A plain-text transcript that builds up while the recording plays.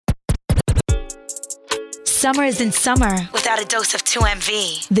Summer isn't summer without a dose of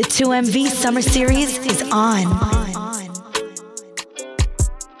 2MV. The 2MV Summer Series is on.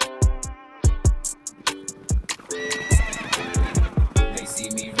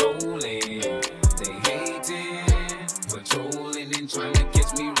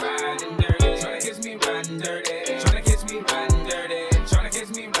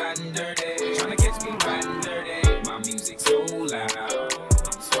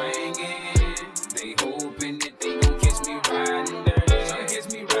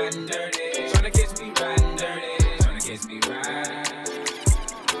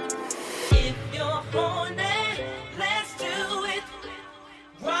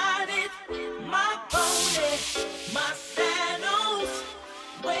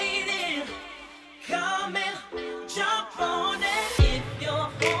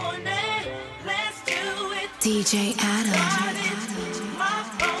 DJ Adam.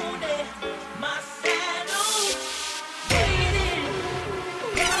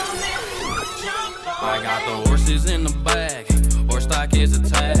 I got the horses in the bag, horse stock is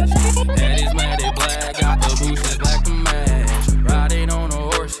attached. Head is matted black, got the boosters black to match. Riding on a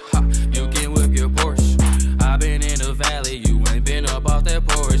horse, ha, you can whip your Porsche. I been in the valley, you ain't been up off that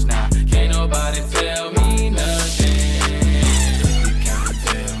porch. Now, can't nobody tell me nothing. You can't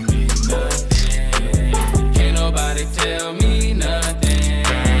tell me nothing. Can't nobody tell me nothing.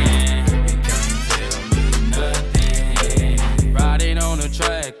 You can't tell me nothing. Riding on a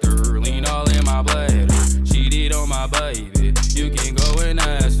tractor, lean all in my bladder. Cheated on my baby, you can go and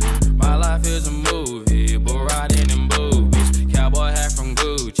ask her. My life is a movie, but riding in boobies. Cowboy hat from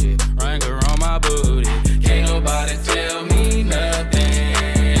Gucci, Wrangler on my booty. Can't nobody tell me nothing.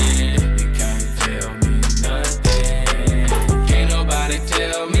 You can't tell me nothing. Can't nobody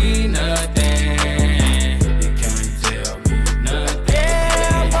tell me nothing. You can't tell me nothing.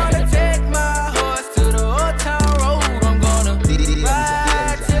 Yeah, I'm gonna take my horse to the old town road. I'm gonna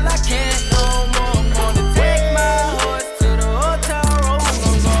ride till I can't no more. I'm gonna take my horse to the old town road.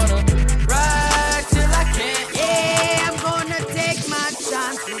 I'm gonna ride till I can't. Yeah, I'm gonna take my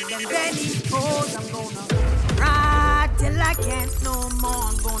chance with them Benny hoes. I'm gonna ride till I can't no more.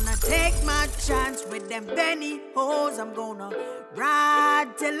 I'm gonna take my chance with them Benny hoes. I'm gonna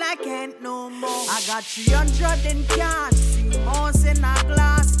ride till I can't no more. I got 300 in can, Moss in a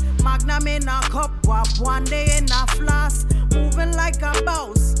glass, Magnum in a cup, wap one day in a flask. Moving like a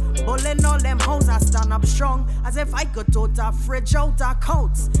boss, bulling all them hoes. I stand up strong, as if I could tote a fridge out of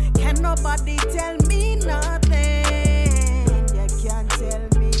coats. Can nobody tell me nothing? You can't tell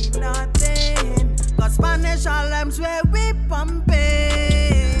me nothing. Cause Spanish alarms where we pumping.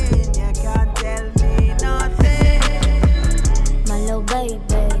 You can't tell me nothing. My little baby,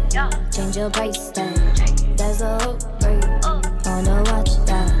 change your price tag. There's a upgrade, wanna watch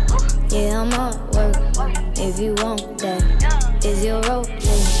that. Yeah, I'm on work, if you want that. Is your role?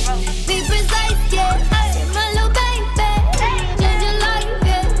 Be precise, yeah. My little baby, change your life,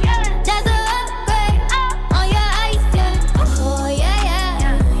 yeah. There's a upgrade, on your ice, yeah. Oh yeah,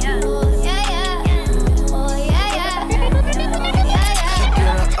 yeah. Oh yeah, yeah. Oh yeah, yeah. Yeah, yeah. Get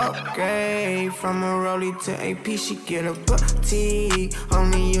an upgrade from a Rollie to AP. She get a boutique.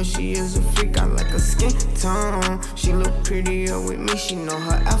 Only you, she is a freak. I like her skin tone. She look prettier with me. She know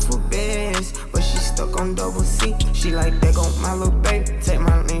her alphabets, but she stuck on double C. She like that on my little baby. Take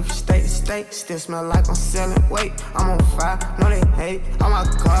my lean from state to state. Still smell like I'm selling weight. I'm on fire, no they hate. All my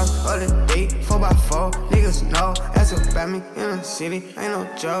cars, other day, 4x4. Niggas know that's about me in the city. Ain't no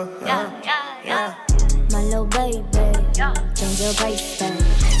joke. Yeah. My little baby, change your price tag.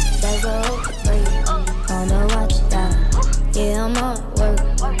 There's a upgrade, wanna watch that. Yeah, I'm on work,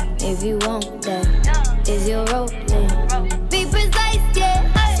 if you want that. Is your role? Be precise, yeah.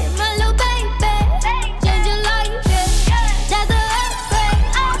 My little baby, change your life, yeah. There's a upgrade,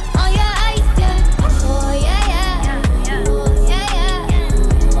 on your ice, yeah. Oh yeah, yeah. Oh yeah, yeah.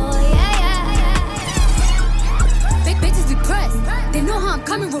 Oh yeah, yeah. Big bitches be pressed. They know how I'm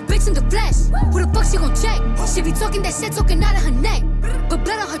coming, real bitch in the flesh. Who the fuck she gon' check? She be talking that shit, talking out of her neck, but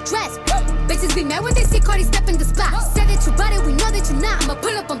blood on her dress. Bitches be mad when they see Cardi step in the spot. Said that you bought it, we know that you not. I'ma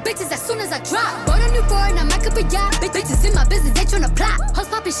pull up on bitches as soon as I drop. Bought a new foreign, I might up a yacht. Bitches in my business, they tryna plot.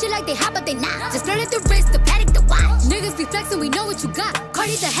 Hoes poppin' shit like they hot, but they not. Just flirting the wrist, the paddock, the watch. Niggas be flexing, we know what you got.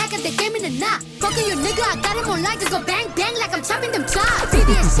 Cardi the hack at the game in the knot. Fucking your nigga, I got him on line, just go bang, bang like I'm chopping them chops.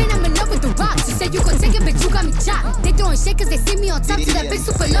 VVS shit, I'm in love with the rock. She said you gon' take it, bitch, you got me chopped. They throwing shit cause they see me on top. To that bitch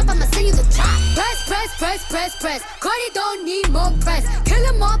super love, I'ma send you the top. Press. Cardi don't need more press. Kill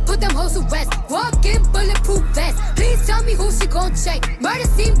them all, put them hoes to rest. Walk in bulletproof vest. Please tell me who she gon' check. Murder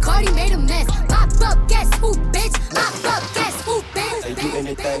scene, Cardi made a mess. Pop up, guess who, bitch? Pop up, guess who, bitch? They do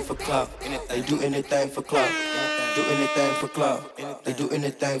anything anything for clout. They do anything for clout. Do anything for clout. They do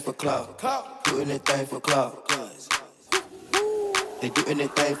anything for clout. Do anything for clout. They do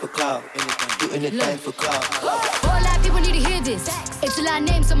anything for clout. Do anything for clout. All lot of people need to hear this. It's a lot of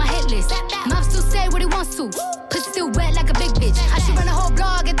names on my hit list. Mouth still say what he wants to. Pussy still wet like a big bitch. I should run a whole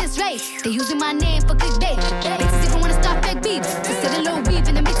blog at this rate. They using my name for clickbait. Bitches even wanna start fake beef. Instead of low beef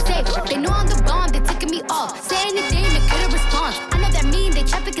in the mixtape. They know I'm the bomb, they ticking me off. Say anything, they couldn't respond. I know that mean they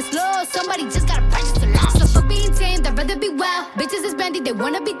traffic is slow. Somebody just gotta purchase the law. So fuck being tame, I'd rather be wild. Bitches is brandy, they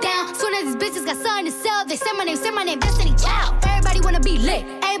wanna be down. Soon as these bitches got something to sell, they say my name, Destiny Child. Everybody wanna be lit,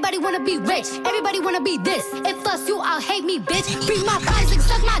 everybody wanna be rich, everybody wanna be this. If us you, I'll hate me, bitch. Bring my prize, like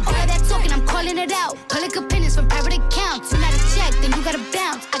suck my dick. That talking, I'm calling it out. Public opinions from private accounts. You not a check, then you gotta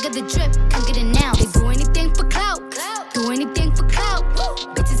bounce. I got the drip, come get it now. They do anything for clout, do anything for clout.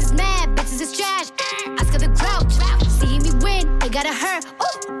 Bitches is mad, bitches is trash. Ask her the grouch. See me win, they gotta hurt.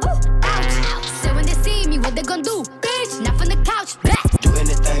 Ouch. So when they see me, what they gon' do? Bitch, not from the couch. Back. Do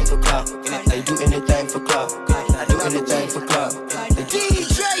anything for clout. They do anything for clout. I do anything for clout. They do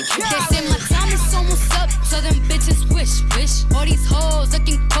They say my time is almost up, so them bitches wish. All these hoes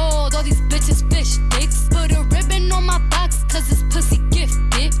looking cold, all these bitches fish dicks. Put a ribbon on my box, cause it's pussy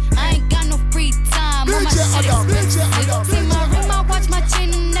gifted. I ain't got no free time, all my shit expensive. See my ring, my watch, my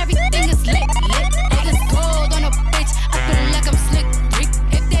chain, and everything is lit. All this gold on a bitch, I feel like I'm slick Rick.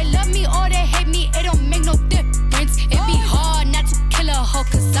 If they love me or they hate me, it don't make no difference. It be hard not to kill a hoe,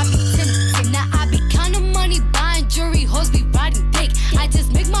 cause I be tempted. Now I be counting money, buying jewelry, hoes be riding dick. I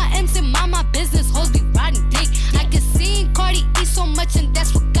just make my M's and mind my business, hoes be riding dick. I can see Cardi eat so much and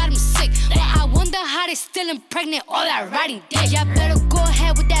that's what got him sick. But I wonder how they still impregnate all that riding dick. Y'all better go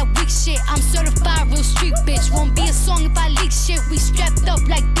ahead with that weak shit. I'm certified real street bitch. Won't be a song if I leak shit. We strapped up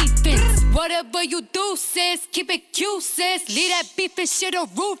like defense. Whatever you do, sis, keep it cute, sis. Leave that beef and shit on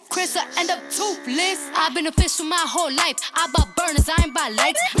roof, Chris, I end up toothless. I've been official my whole life. I bought burners, I ain't buy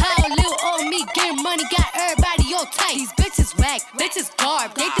lights. How little old me getting money got everybody all tight. These bitches whack, bitches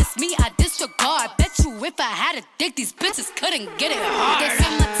garb. They diss me, I disregard. Bet you if I had a dick, these bitches couldn't get it hard. They say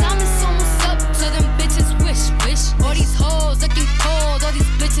my time is almost up, so them bitches wish. All these hoes looking cold, all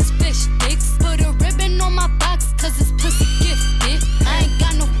these bitches fish dicks. Put a ribbon on my box, cause it's pussy gifted. I ain't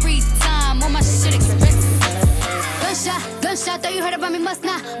got no free time, all my shit expensive. Gunshot, thought you heard about me, must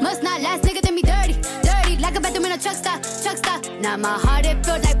not. Last nigga did me dirty, like a bathroom in a truck stop. Now my heart, it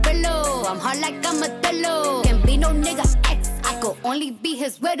feels like pillow. I'm hard like I'm a pillow. Can't be no nigga ex, I could only be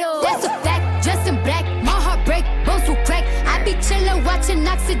his widow. That's a fact, dressed in black, my heart break, bones will crack. I be chillin', watching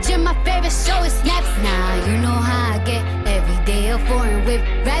Oxygen, my favorite show is Snaps. Nah, you know how I get, every day a foreign whip.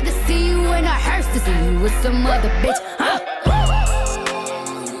 Rather see you in a hearse than see you with some other bitch, huh?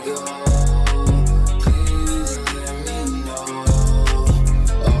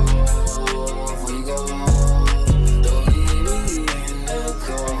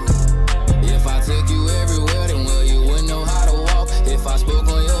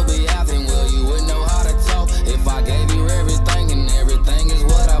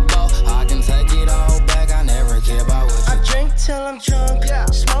 Till I'm drunk,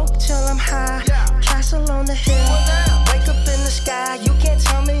 smoke till I'm high. Castle on the hill, wake up in the sky. You can't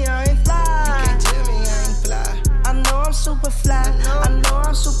tell me I ain't fly. I know I'm super fly.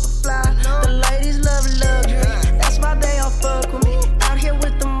 The ladies love luxury. That's why they all fuck with me. Out here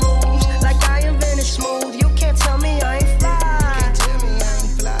with the moves, like I invented smooth. You can't tell me I ain't fly.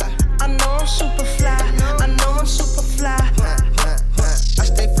 I know I'm super fly. I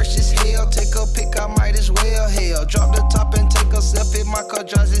stay fresh as hell. Take a pic, I might as well. Hell, drop the top and take a selfie. My car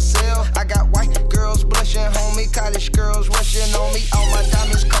drives itself. I got white girls blushing, homie. College girls rushing on me. All my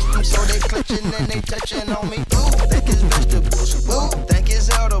diamonds custom, so they clutching and they touching on me. Ooh, think it's vegetables. Ooh, think it's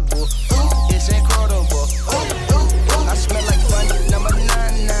edible. Ooh, it's incredible. Ooh, I smell like fun. Number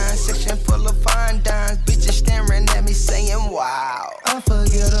 99, section full of fine dimes. Bitches staring at me saying, wow.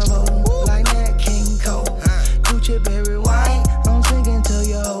 Unforgettable, like Nat King Cole. Gucci berry wine. I'm singing to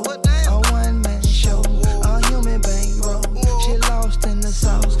your a one-man show. A human bankroll. She lost in the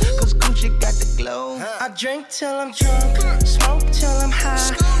sauce, cause Gucci got the glow. I drink till I'm drunk, smoke till I'm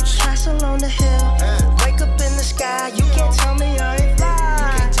high. Castle on the hill, wake up in the sky. You can't tell me I ain't fly.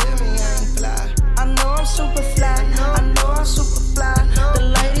 I know I'm super fly. The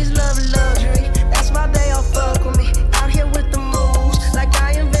ladies love luxury. That's why they all fuck with me. Out here with the moves, like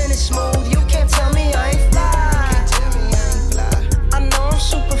I invented smooth. You can't tell me I ain't fly. I know I'm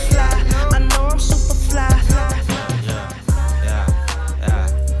super fly.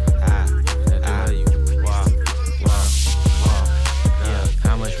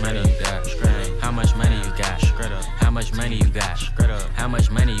 How much money you got? How much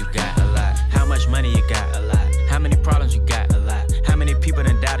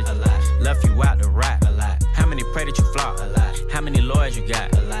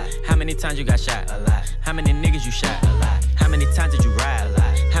you got shot? A lot. How many niggas you shot? A lot. How many times did you ride? A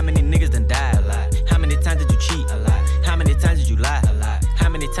lot. How many niggas done died? A lot. How many times did you cheat? A lot. How many times did you lie? A lot. How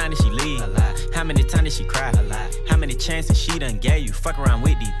many times did she leave? A lot. How many times did she cry? A lot. How many chances she done gave you? Fuck around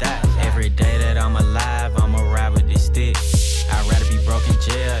with these thighs. Every day that I'm alive, I'ma ride with this stick. I'd rather be broke in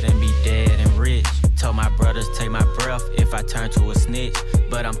jail than be dead and rich. Told my brothers take my breath if I turn to a snitch.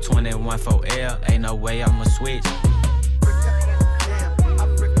 But I'm 21 for L, ain't no way I'ma switch.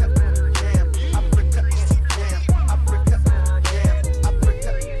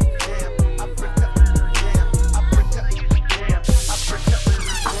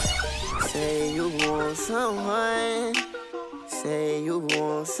 Say you want someone. Say you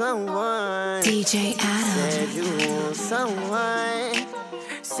want someone. DJ Adam. Say you want someone.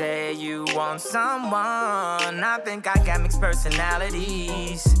 Say you want someone. I think I got mixed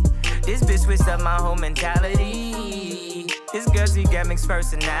personalities. This bitch switched up my whole mentality. This girl, she got mixed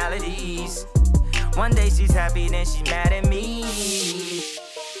personalities. One day she's happy, then she mad at me.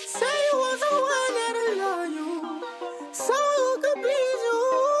 Say you want someone that'll love you, someone who could please you,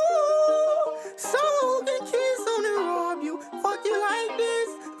 someone who can kiss on and rob you. Fuck you like this,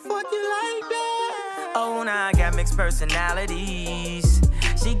 fuck you like that. Oh, now I got mixed personalities.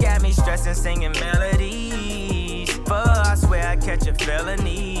 She got me stressing, singing melodies. But I swear I catch a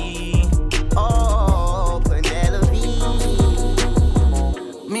felony. Oh, Penelope.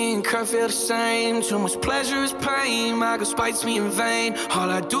 Me and Kurt feel the same. Too much pleasure is pain. My girl spites me in vain. All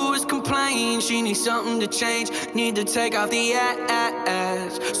I do is complain. She needs something to change. Need to take out the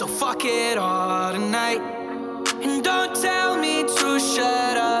ass. So fuck it all tonight. And don't tell me to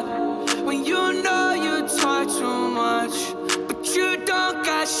shut up when you know you talk too much. You don't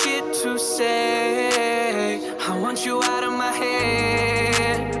got shit to say. I want you out of my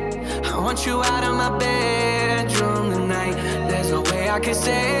head. I want you out of my bedroom tonight. There's no way I can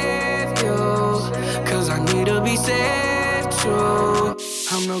save you, cause I need to be saved too.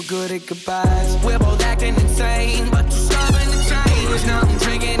 I'm no good at goodbyes. We're both acting insane, but you're stubborn to change. Now I'm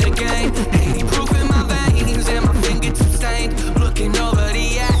drinking again. 80 proof in my veins and my fingertips stained. Looking over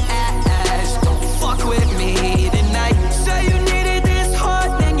the ass. Don't fuck with me tonight. Say you needed this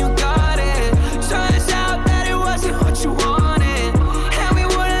hard, then you got it. Turns out that it wasn't what you wanted, and we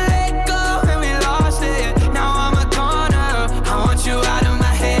wouldn't let go, and we lost it. Now I'm a goner. I want you out of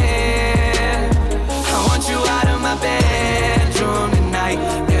my head. I want you out of my bedroom tonight.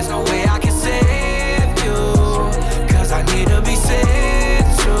 There's no way I can save you, cause I need to be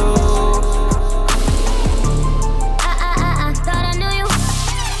saved too. I thought I knew you.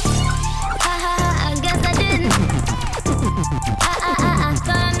 I guess I didn't. I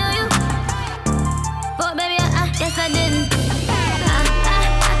thought I knew you. But baby, I guess I didn't. I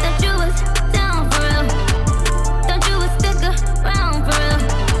thought you was down for real. Thought you would stick around for real.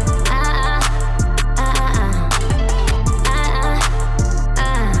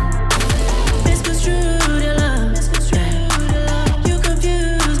 Misconstrued your love. You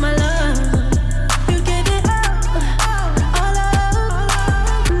confuse my love. You gave it all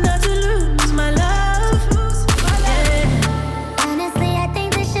up, not to lose my love. Yeah. Honestly, I think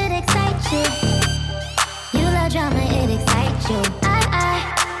this should excite you. You love drama, it excites you. I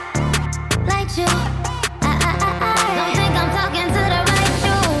like you. Don't think I'm talking to the right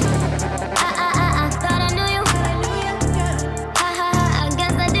you. I thought I knew you. I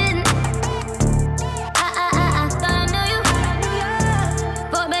guess I didn't. I thought I knew you.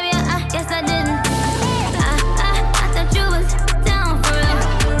 But baby, I guess I didn't. I thought you was down for real.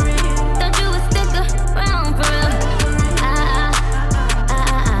 Thought you would stick around for real.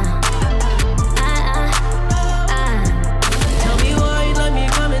 Tell me why you let me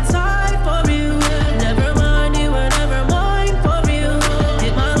come inside for you. Never mind, you were never mine for you.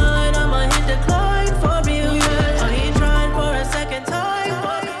 Hit my line, I'ma hit decline for you. I ain't trying for a second time.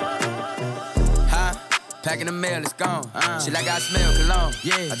 Huh? Packing the mail, it's gone. Shit like I smell cologne.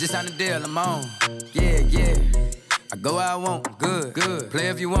 Yeah, I just signed a deal, I'm on. Yeah. I go where I want, good. Play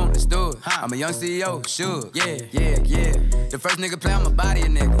if you want, let's do it. I'm a young CEO, sure. Yeah. The first nigga play on my body, a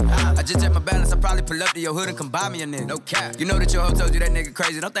nigga. I just check my balance, I probably pull up to your hood and come buy me a nigga. No cap. You know that your hoe told you that nigga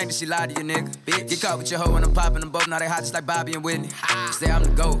crazy. Don't think that she lied to you, nigga. Bitch. Get caught with your hoe when I'm popping them both. Now they hot just like Bobby and Whitney. Say I'm the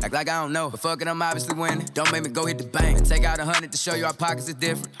GOAT, act like I don't know. But fuck it, I'm obviously winning. Don't make me go hit the bank and take out 100 to show you our pockets is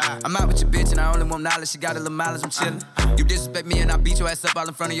different. I'm out with your bitch and I only want knowledge. She got a little mileage, I'm chillin'. You disrespect me and I beat your ass up all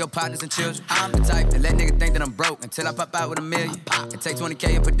in front of your partners and children. I'm the type that let nigga think that I'm broke until till I pop out with $1 million. And take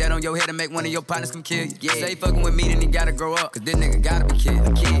 20K and put that on your head and make one of your partners come kill you. Yeah. Say fucking with me, then he gotta grow up, cause this nigga gotta be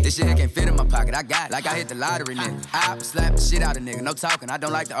kid. This shit can't fit in my pocket, I got it, like I hit the lottery, nigga. I slap the shit out of nigga, no talking, I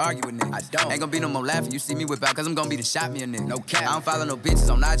don't like to argue with niggas. I don't. Ain't gonna be no more laughing, you see me whip out, cause I'm gonna be the shot me a nigga. No cap. I don't follow no bitches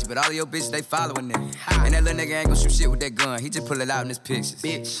on IG, but all of your bitches, they following nigga. And that little nigga ain't gonna shoot shit with that gun, he just pull it out in his pictures.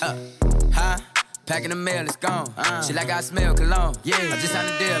 Bitch. Packing the mail, it's gone. Shit like I smell cologne. Yeah, I just signed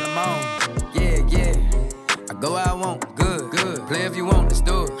a deal, I'm on. Yeah. I go where I want, good. Play if you want, let's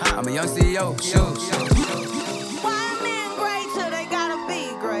do it. I'm a young CEO, shoes. Why men great till they gotta be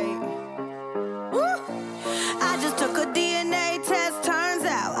great? Woo. I just took a DNA test, turns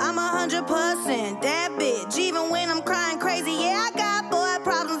out I'm 100% that bitch. Even when I'm crying crazy, yeah, I got boy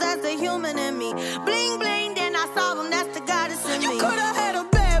problems, that's the human in me. Bling bling, then I solve them, that's the goddess in me. You could've had a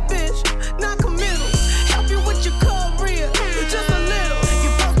bad bitch, not committal. Help you with your career, just a little.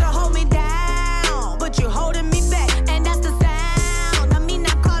 You're supposed to hold me down, but you're holding me back, and that's the sound of me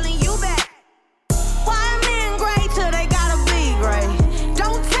not calling you back. Why men great till they gotta be great?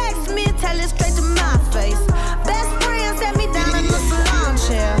 Don't text me, tell it straight to my face. Best friend set me down in the salon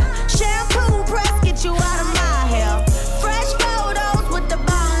chair. Shampoo press, get you out of my hair. Fresh photos with the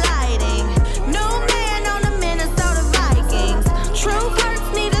bomb lighting. New man on the Minnesota Vikings. True hurts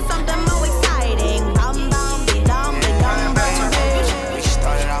needed something more exciting. We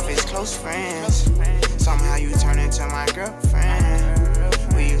started off as close friends. Somehow you turned into my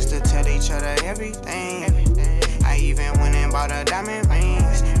girlfriend. We used to tell each other everything. I even went and bought her diamond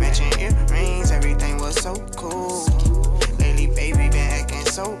rings, matching earrings. Everything was so cool. Lately, baby, been acting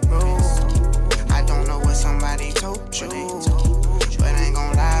so rude. I don't know what somebody told you, but I ain't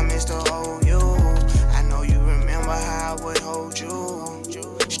gon' lie, Mr. Hold You. I know you remember how I would hold you.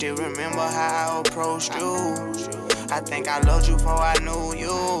 Still remember how I approached you. I think I loved you before I knew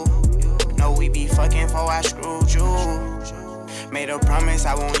you. Know we be fucking before I screwed you. Made a promise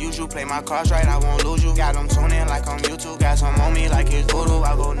I won't use you. Play my cards right, I won't lose you. Got them tuning like on YouTube. Got some on me like it's voodoo.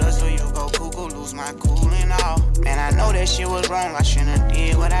 I go nuts till you go cuckoo. Lose my cool and all. Man, I know that shit was wrong. I shouldn't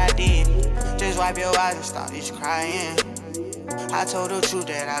did what I did. Just wipe your eyes and stop this crying. I told the truth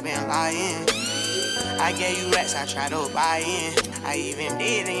that I've been lying. I gave you racks, I tried to buy in. I even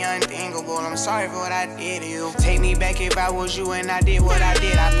did the unthinkable. I'm sorry for what I did to you. Take me back if I was you and I did what I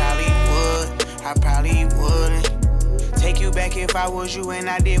did. I probably wouldn't. Take you back if I was you and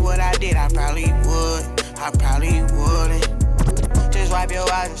I did what I did. I probably wouldn't. Just wipe your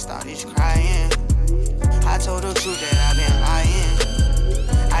eyes and start this crying. I told the truth that I've been lying.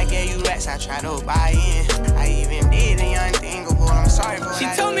 I gave you racks, I tried to buy in. I even did the unthinkable. I'm sorry for what I did.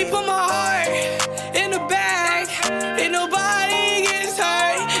 She told me put my heart in the bag. Ain't nobody gets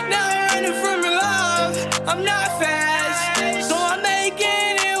hurt. Now I'm running from your love. I'm not fast, so I'm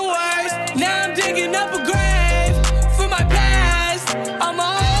making it worse. Now I'm digging up a grave for my past. I'm a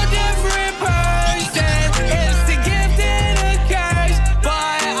whole different person. It's a gift and a curse,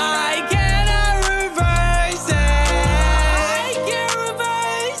 but I cannot reverse it. I can't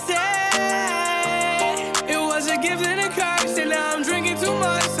reverse it. It was a gift and a curse, and now I'm drinking too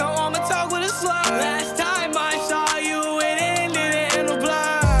much, so I'ma talk with a slur. Last time I saw you, it ended in a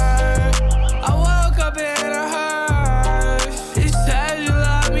blur. I woke up in a hearse. It said you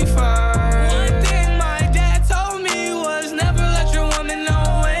love me first. One thing my dad told me was never let your woman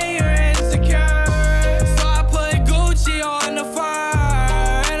know when you're insecure. So I put Gucci on the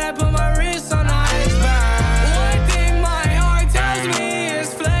fur, and I put my wrist on the iceberg. One thing my heart tells me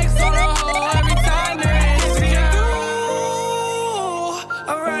is flex on the hoe every time they're insecure.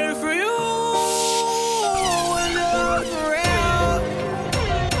 I'm riding for you. Is your love for real?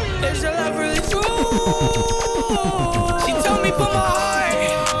 Is your love really true? She told me put my heart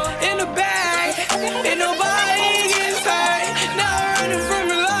in the bag. Ain't nobody gets hurt. Now I'm running from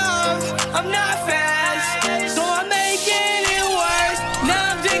your love. I'm not fast, so I'm making it worse.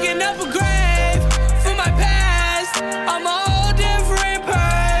 Now I'm digging up a grave for my past. I'm a whole different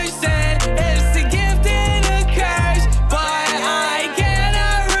person. It's a gift and a curse, but I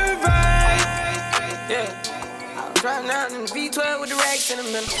cannot reverse. Yeah, I was driving around in the V12 with the racks in the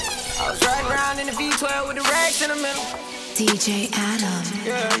middle. I was riding around in the V12 with the racks in the middle. DJ Adam.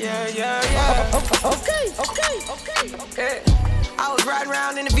 Yeah. Okay. I was riding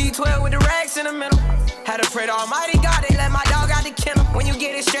around in the V12 with the racks in the middle. Had to pray to Almighty God, they let my dog out the kennel. When you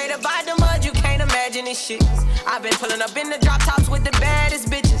get it straight up out the mud, you can't imagine this shit. I've been pulling up in the drop tops with the baddest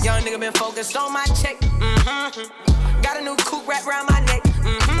bitches. Young nigga been focused on my check. Got a new coupe wrapped around my neck.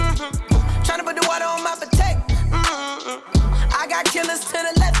 Tryna put the water on my potato. I got killers to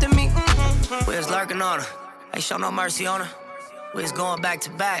the left of me. We was lurking on her, ain't show no mercy on her. We was going back to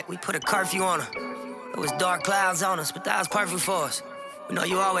back, we put a curfew on her. It was dark clouds on us, but that was perfect for us. We know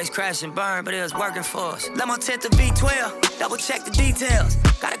you always crash and burn, but it was working for us. Let my tent to V12, double check the details.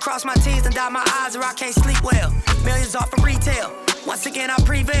 Gotta cross my T's and dot my I's or I can't sleep well. Millions off of retail, once again I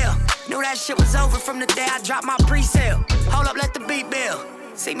prevail. Knew that shit was over from the day I dropped my pre-sale. Hold up, let the beat build.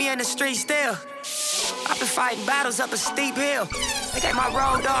 See me in the street still. I've been fighting battles up a steep hill. They gave my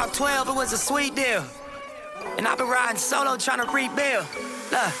road dog 12, it was a sweet deal. And I've been riding solo trying to rebuild.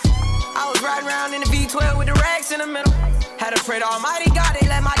 Look, I was riding around in the V12 with the racks in the middle. Had to pray to Almighty God, they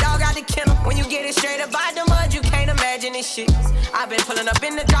let my dog out the kennel. When you get it straight up out the mud, you can't imagine this shit. I've been pulling up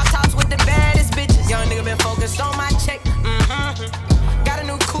in the drop tops with the baddest bitches. Young nigga been focused on my check. Got a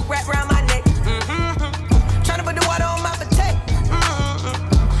new coupe wrapped around my neck. Tryna put the water on my potato.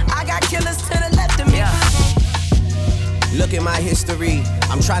 I got killers to the left of me. Look at my history.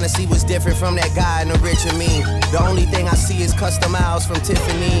 I'm trying to see what's different from that guy in the rich of me. The only thing I see is custom miles from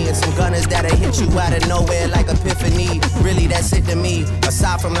Tiffany and some gunners that'll hit you out of nowhere like epiphany. Really, that's it to me.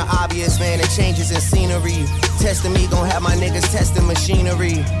 Aside from the obvious, man, it changes in scenery. Testing me, gon' have my niggas testing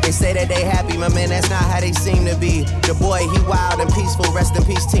machinery. They say that they happy, my man, that's not how they seem to be. The boy, he wild and peaceful, rest in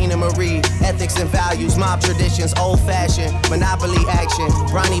peace, Tina Marie. Ethics and values, mob traditions, old-fashioned, monopoly action.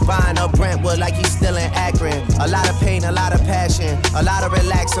 Ronnie buying up Brentwood like he's still in Akron. A lot of pain, a lot of passion, a lot of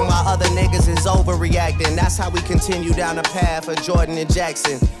relaxing while other niggas is overreacting. That's how we continue down the path of Jordan and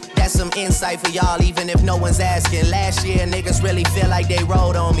Jackson. That's some insight for y'all, even if no one's asking. Last year, niggas really feel like they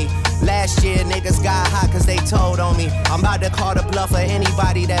rode on me. Last year, niggas got hot cause they told on me. I'm about to call the bluff for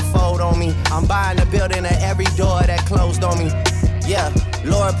anybody that fold on me. I'm buying the building of every door that closed on me. Yeah,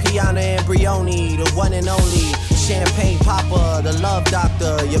 Laura Piana and Brioni, the one and only. Champagne Papa, the love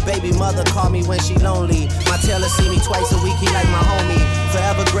doctor. Your baby mother call me when she lonely. My tailor see me twice a week, he like my homie.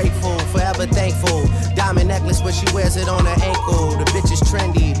 Forever grateful, forever thankful. Diamond necklace, but she wears it on her ankle. The bitch is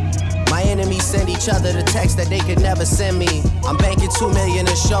trendy. My enemies send each other the text that they could never send me. I'm banking $2 million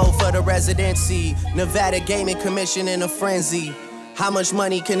a show for the residency. Nevada Gaming Commission in a frenzy. How much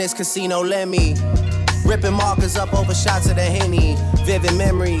money can this casino lend me? Ripping markers up over shots of the Henny. Vivid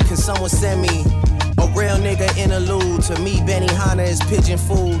memory, can someone send me a real nigga interlude? To me, Benihana is pigeon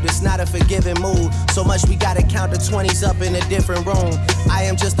food. It's not a forgiving mood. So much we gotta count the 20s up in a different room. I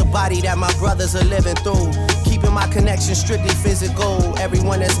am just a body that my brothers are living through. Keeping my connection strictly physical.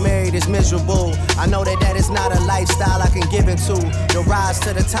 Everyone that's married is miserable. I know that that is not a lifestyle I can give into. The rise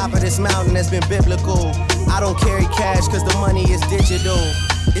to the top of this mountain has been biblical. I don't carry cash cause the money is digital.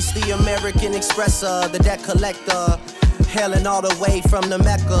 It's the American Expresser, the debt collector. Hailing all the way from the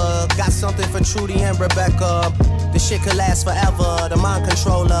Mecca. Got something for Trudy and Rebecca. This shit could last forever. The mind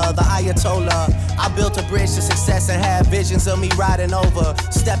controller, the Ayatollah. I built a bridge to success and had visions of me riding over.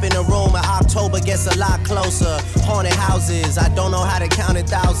 Step in the room and October gets a lot closer. Haunted houses, I don't know how to count in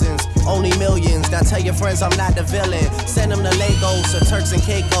thousands. Only millions, now tell your friends I'm not the villain. Send them to Lagos or Turks and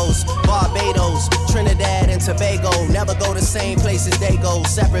Caicos. Barbados, Trinidad and Tobago. Never go the same places they go.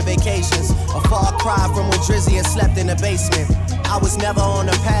 Separate vacations. A far cry from when Drizzy had slept in the basement. I was never on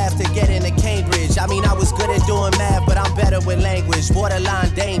the path to get into Cambridge. I mean, I was good at doing math, but I'm better with language.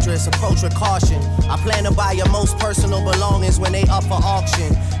 Borderline dangerous, approach with caution. I plan to buy your most personal belongings when they up for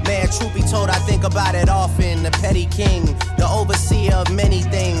auction. Man, truth be told, I think about it often. The petty king, the overseer of many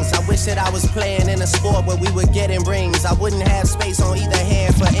things. I wish that I was playing in a sport where we were getting rings. I wouldn't have space on either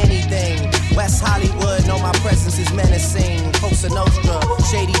hand for anything. West Hollywood, know my presence is menacing. Cosa Nostra,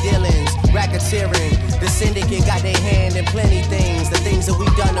 shady dealings, racketeering. The syndicate got their hand in plenty things. The things that we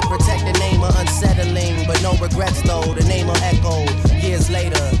done to protect the name are unsettling. But no regrets though, the name will echo. Years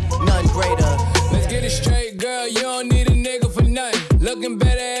later, none greater. Let's get it straight, girl, you don't need a nigga for nothing. Looking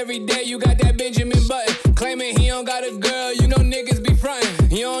better every day, you got that Benjamin Button. Claiming he don't got a girl, you know niggas be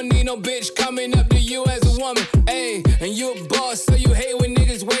frontin'. You don't need no bitch coming up to you as a woman. Ayy, and you a boss, so you hate when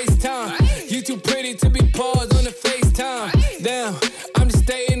niggas waste time. You too pretty to be paused on the FaceTime. Damn, I'm just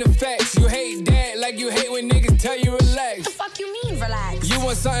stating the facts. You hate that like you hate when niggas tell you relax. The fuck you mean relax? You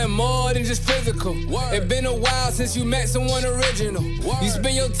want something more than just physical. It been a while since you met someone original. You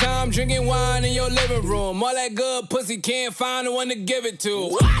spend your time drinking wine in your living room. All that good pussy can't find the one to give it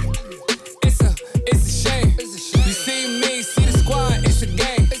to. It's a shame. You see me, see the squad, it's a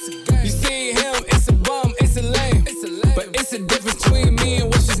game. You see him, it's a bum, it's a lame. But it's a difference between me and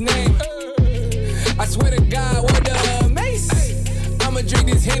what's his name. I swear to God, what the mace? I'ma drink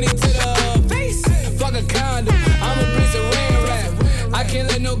this Henny to the face. Fuck a condom, I'ma bring some rain rap. I can't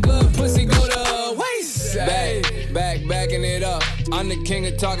let no good pussy go to waste. Backing it up. I'm the king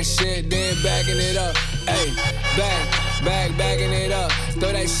of talking shit, then backing it up. Ayy, backing it up.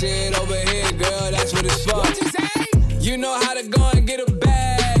 Throw that shit over here, girl, that's what it's for. You know how to go and get a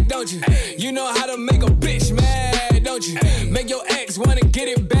bag, don't don't you? You know how to make a bitch mad, don't you? Make your ex wanna get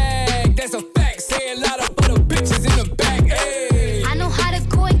it back. That's a fact. Say a lot of other bitches in the back. Hey. I know how to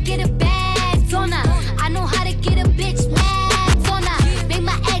go and get it back, don't I? I know how to get a bitch mad, don't I? Make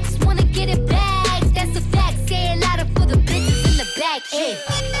my ex wanna get it back. That's a fact. Say a lot of other bitches in the back. Hey,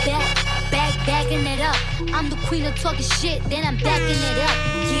 backing it up. I'm the queen of talking shit, then I'm backing it up.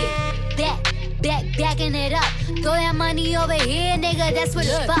 Yeah, backing it up. Throw that money over here, nigga, that's what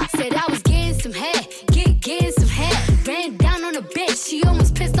it's for. Said I was getting some head, getting some head. Ran down on a bitch, she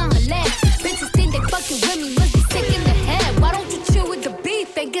almost pissed on her leg. Bitches think they fucking with me, must be sick in the head. Why don't you chill with the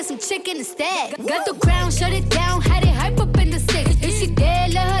beef and get some chicken instead? Got the crown, shut it down, had it hype up in the stick. If she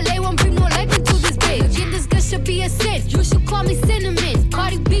dead, let her lay, won't bring no life into this bitch. Yeah, this girl should be a sin, you should call me Cinnamon.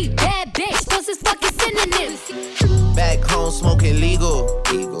 Cardi B, bad bitch, those is fucking synonyms. Back home smoking legal.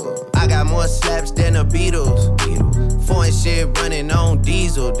 I got more slaps than the Beatles. Foreign shit running on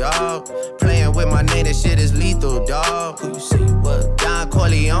diesel, dawg. Playing with my name, that shit is lethal, dawg. Who you see? What? Don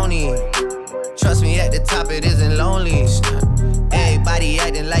Corleone. Trust me, at the top it isn't lonely. Everybody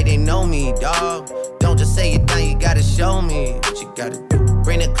acting like they know me, dawg. Don't just say it down, you gotta show me what you gotta do.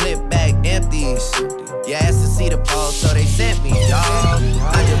 Bring the clip back empty. You asked to see the pulse, so they sent me, dawg.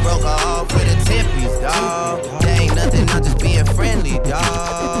 I just broke her off with a 10-piece, dawg. There ain't nothing, I'm just being friendly,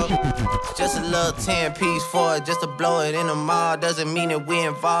 dawg. Just a little 10-piece for it, just to blow it in the mall. Doesn't mean that we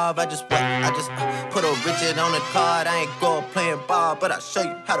involved. I just put a Richard on the card. I ain't go playing ball, but I'll show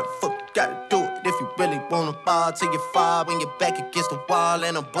you how the fuck you gotta do it. If you really wanna ball till you fall when you're back against the wall.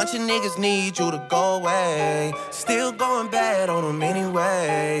 And a bunch of niggas need you to go away. Still going bad on them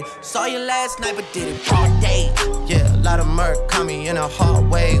anyway. Saw you last night, but did it all day. Yeah, a lot of murk caught me in a hard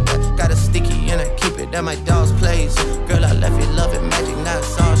way. But got a sticky and I keep it at my dog's place. Girl, I left you loving magic, not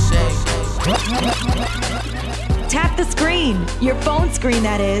it's all shade. Tap the screen, your phone screen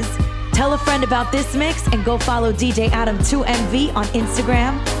that is. Tell a friend about this mix and go follow DJ Adam 2MV on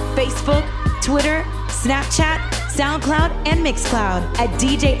Instagram, Facebook, Twitter, Snapchat, SoundCloud, and Mixcloud at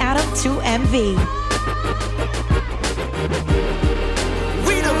DJ Adam 2MV.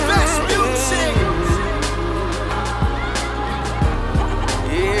 We the best music.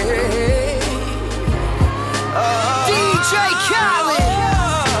 Yeah. DJ Khaled.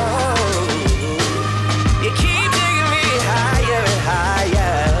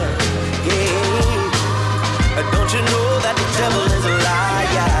 Don't you know that the devil is a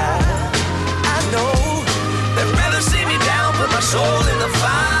liar? I know they'd rather see me down, put my soul in the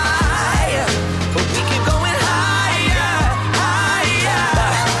fire, but we keep going higher,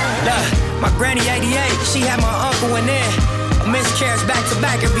 higher. My granny 88, she had my uncle in there. A miscarriage back to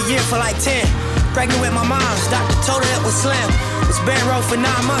back every year for like 10. Pregnant with my mom's, doctor told her it was slim. Was bed row for 9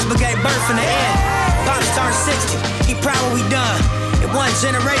 months, but gave birth in the end. Pops turned 60, he proud what we done. In one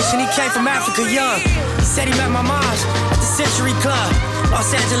generation, he came from Africa young. He said he met my mom's at the Century Club.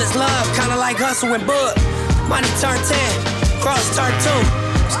 Los Angeles love, kinda like Hustle and Bud. Money turned 10, Cross turned 2.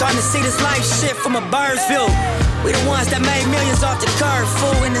 Starting to see this life shit from a bird's view. We the ones that made millions off the curve.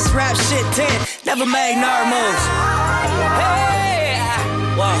 Fool in this rap shit 10, never made nerd moves. Hey,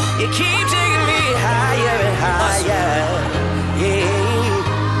 whoa. You keep taking me higher and higher.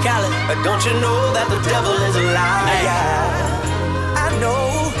 Yeah, Khaled. But don't you know that the devil is a liar? No,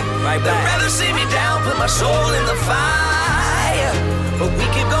 right back. They'd rather see me down, put my soul in the fire, but we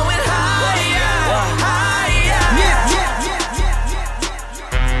keep going higher, higher.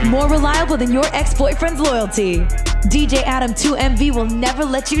 More reliable than your ex-boyfriend's loyalty. DJ Adam 2MV will never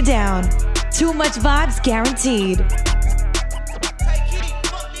let you down. Too much vibes guaranteed.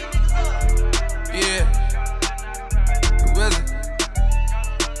 Yeah.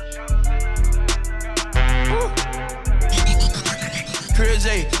 Pure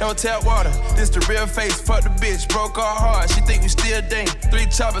J, don't tap water. This the real face. Fuck the bitch, broke our heart. She think we still dating. 3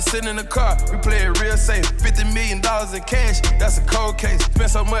 choppers sitting in the car. We play it real safe. $50 million in cash, that's a cold case.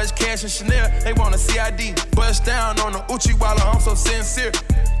 Spent so much cash in Chanel, they want a CID. Bust down on the Uchiwala, I'm so sincere.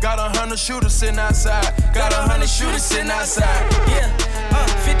 Got 100 shooters sitting outside. Got 100 shooters sitting outside. Yeah,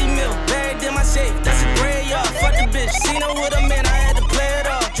 50 mil, buried in my safe. That's a bread, y'all. Fuck the bitch. Seen her with a man, I had to play it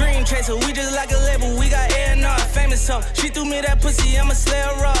off. Dream chaser, we just like a label. We got A&R, famous hoe. She threw me that pussy, I'ma slay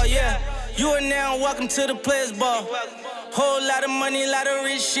her raw, yeah. You are now welcome to the players ball. Whole lot of money, lot of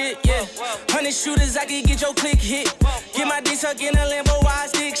rich shit, yeah. 100 shooters, I can get your click hit. Get my dick suck in a Lambo, wide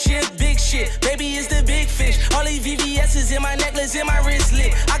stick shit, big shit. shit. Baby, it's the big fish. All these VVS's in my necklace, in my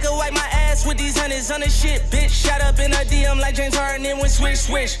wristlet. I could wipe my ass with these hundreds on the shit. Bitch, shot up in a DM like James Harden and went swish,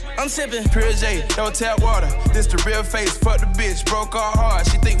 swish. I'm sipping. Pure J, no tap water. This the real face. Fuck the bitch, broke our heart.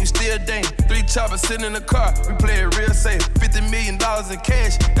 She think we still dang. 3 choppers sitting in the car. We play it real safe. $50 million in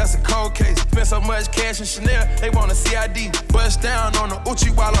cash. That's a cold case. Spent so much cash in Chanel. They want a CID. Bust down on the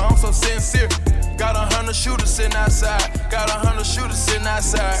Uchiwala. I'm so sincere. Got 100 shooters sitting outside. Got 100 shooters sitting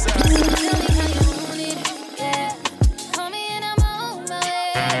outside.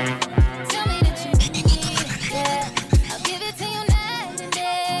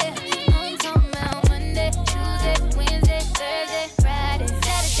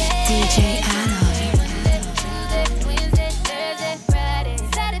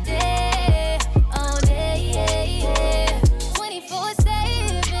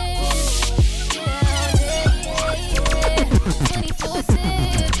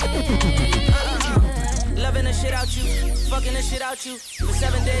 Fucking the shit out you for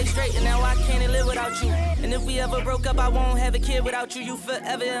 7 days straight, and now I can't live without you. And if we ever broke up, I won't have a kid without you. You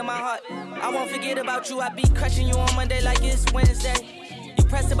forever in my heart. I won't forget about you. I be crushing you on Monday like it's Wednesday. You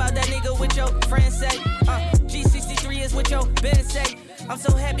pressed about that nigga with your friends say. G63 is what your Ben say. I'm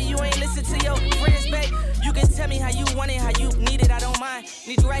so happy you ain't listen to your friends, babe. You can tell me how you want it, how you need it, I don't mind.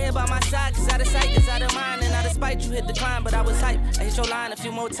 Need you right here by my side, cause out of sight is out of mind. And out of spite, you hit the climb, but I was hype. I hit your line a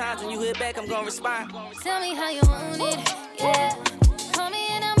few more times, when you hit back, I'm gonna respond. Tell me how you want it, yeah. Call me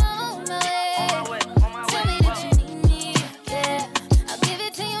and I'm on my way. Tell me that you need me, yeah. I'll give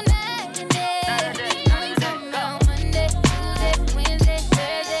it to you night and day. I'm talking about Monday, Tuesday, Wednesday,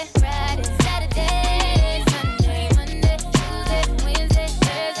 Thursday, Friday, Saturday, Sunday, Monday, Tuesday, Wednesday,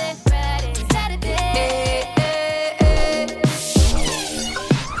 Thursday, Friday, Saturday.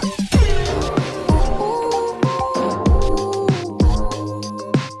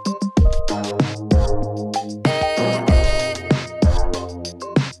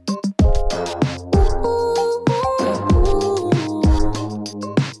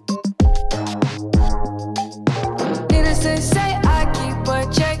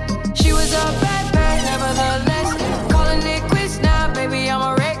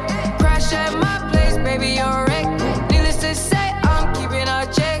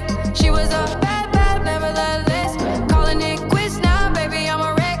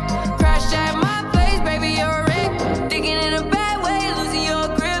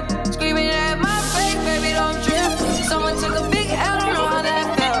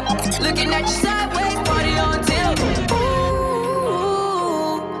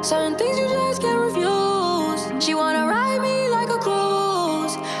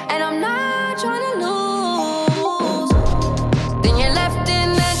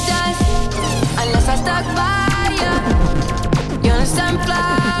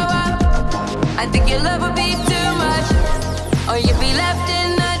 I think your love would be too much, or you'd be left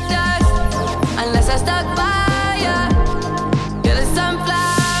in the dust. Unless I stuck by ya. You're the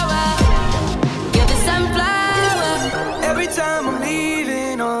sunflower. You're the sunflower. Every time I'm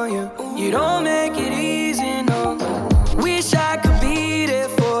leaving on you, you don't make it easy, no. Wish I could be there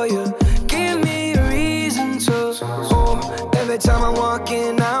for you. Give me a reason to. Oh, every time I'm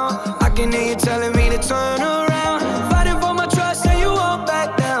walking out, I can hear you telling me to turn around. Fighting for my trust and you won't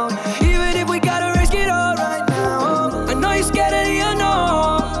back down. Even if we gotta risk it all right now. I know you're scared of the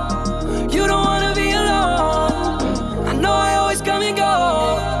unknown. You don't wanna be alone. I know I always come and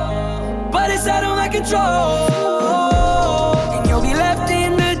go, but it's out of my control. And you'll be left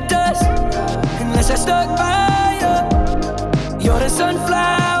in the dust unless I stuck by you. You're the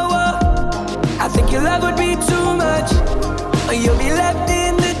sunflower. I think your love would be too much, or you'll be left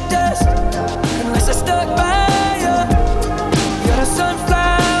in the dust unless I stuck by you. You're the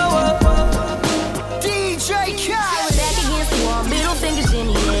sunflower. DJ Khaled. Back against the wall, middle fingers in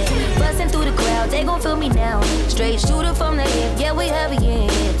the air. Busting through the crowd, they gon' feel me now. Straight shooter from the hip, yeah, we heavy in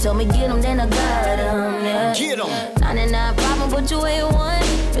here. Told me get 'em, then I got 'em, yeah. Get 'em. 99 problem, but you ain't one.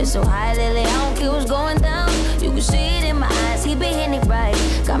 Been so high lately, I don't care what's going down. You can see it in my eyes, he been hitting it right.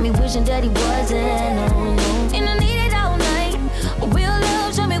 Got me wishing that he wasn't, no, no. And I need it all night. Real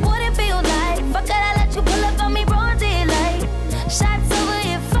love, show me what it feel like. Fuck it, I let you pull up on me, broad daylight. Shots over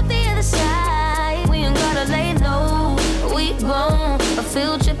here, fuck the other side. We ain't gotta lay low, we grown. A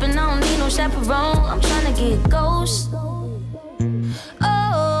field trip and I don't need no chaperone. I'm tryna get ghost.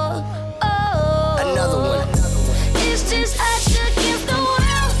 Oh, oh. Another one. It's just us against the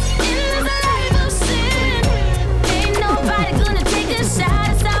world. In this life of sin. Ain't nobody gonna take us out.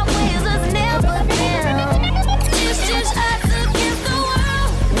 It's our ways, us never down.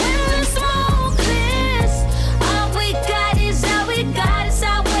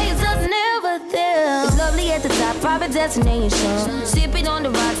 destination. Sipping on the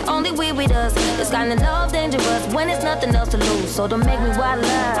rocks, only we with us. This kind of love dangerous when it's nothing else to lose. So don't make me wild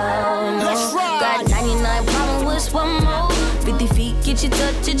out. No. Let's ride. Got 99 problems, wish one more. 50 feet, get your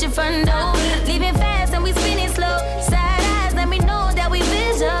touch at your front door. Leaving fast and we spinning slow. Side eyes, let me know that we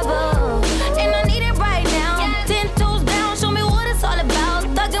visible. And I need it right now. 10 toes down, show me what it's all about.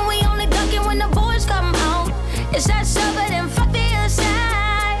 Thuggin', we only duckin' when the boys come out. It's that sugar, then fuck the other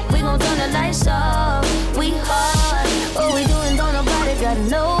side. We gon' turn the lights off. We hard. What we doing, don't nobody gotta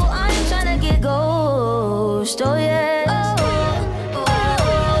know. I ain't tryna get ghost, oh yeah.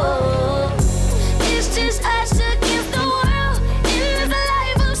 It's just us against the world. In this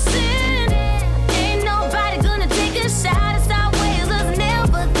life of sin. Ain't nobody gonna take a shot. It's our ways, us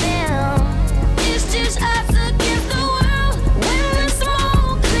never them. It's just us against the world. When the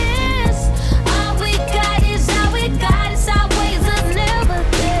smoke clears, all we got is all we got. It's our ways, us never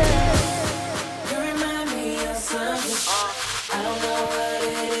them. You remind me of something. I don't know what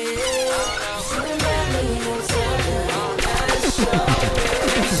it is. You remind me of something.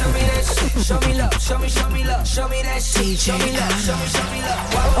 Show me that shit. Show me love. Show me love. Show me that shit. Show me love. Show me love.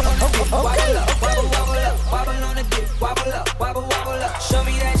 Wobble on the dick. Wobble up. Wobble up. Wobble on the dick. Wobble up. Wobble up. Show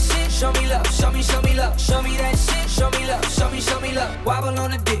me that shit. Show me love. Show me love. Show me that shit. Show me love. Show me love. Wobble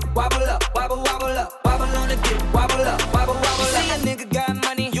on the dick. Wobble up. Wobble up. Wobble on the dick. Wobble up. Wobble up. You see a nigga got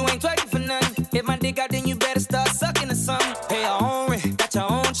money, you ain't twerking for nothing. If my dick out, then you better start sucking or something. Pay your own rent, got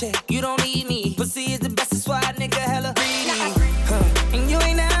your own check. You don't need me. Pussy is the best, that's why a nigga hella greedy. And you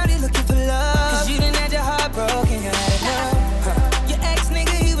ain't out here looking for love. Cause you done had your heart broken, you had enough. Your ex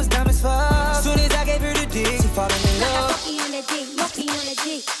nigga, he was dumb as fuck. Soon as I gave her the dick, she falling in love. Monkey on the dick, monkey on the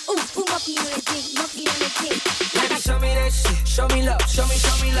dick. Ooh, monkey on the dick, monkey on the dick. Baby, show me that shit. Show me love. Show me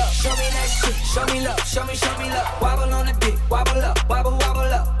love. Show me that shit. Show me love. Show me love. Wobble on the dick. Wobble up. Wobble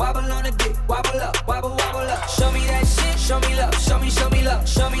up. Wobble on the dick. Wobble up. Wobble up. Show me that shit. Show me love. Show me love.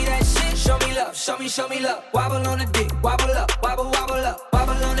 Show me that shit. Show me love. Show me love. Wobble on the dick. Wobble up. Wobble up.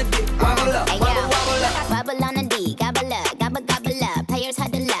 Wobble on the dick. Wobble up. Wobble up. Wobble on the D, gobble up, gobble up. Players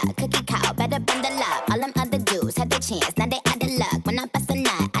had the luck, cookie cow, better bend the luck. All them other dudes had their chance, now they out of luck. When I bust a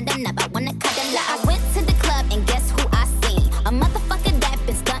nut, I don't know, I wanna cut the luck. I went to the club and guess who I seen? A motherfucker that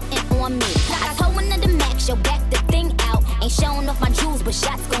been stunting on me. I told one of the max, yo, back the thing out. Ain't showing off my jewels, but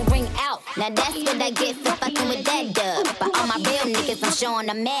shots gon' ring out. Now that's what I get for fucking with that dub. But all my real niggas, I'm showing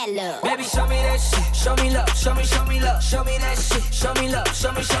them mad love. Baby, show me that shit. Show me love. Show me love. Show me that shit. Show me love.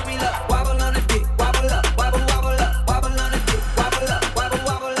 Show me love. Wobble on the dick. Wobble up. Wobble up. Wobble on the dick. Wobble up.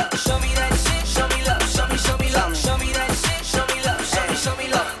 Wobble up. Show me that shit. Show me love. Show me love. Show me that shit. Show me love. Show me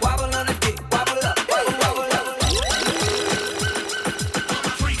love. Wobble on the dick. Wobble up. Wobble up.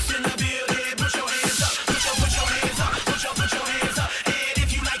 Freaks in the building, put your hands up. Put your hands up. Put your hands up. And if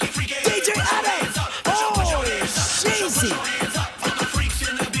you like it, freak it. DJ Adam. Put your hands up. Jeezy. All the freaks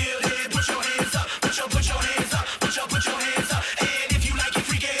in the building, put your hands up. Put your hands up. Put your hands up. And if you like it,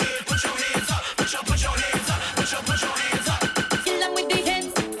 freak it. Put your hands up. Put your hands up. Put your hands up. Kill 'em with the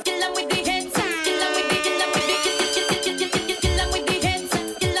hands, kill 'em with the hands, kill 'em with the, kill 'em with the, kill 'em with the hands,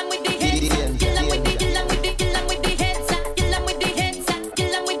 kill 'em with the hands, kill 'em with the, kill 'em with the, kill 'em with the hands, kill 'em with the hands,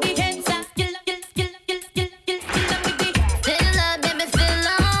 kill 'em with the hands, kill 'em with the. Fill up, baby, fill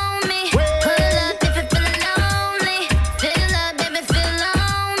on me. Pull up if you're feeling lonely. Fill up, baby, fill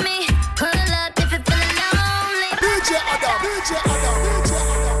on me. Pull up if you're feeling lonely. DJ Adam.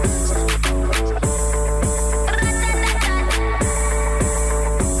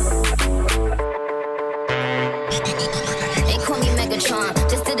 They call me Megatron,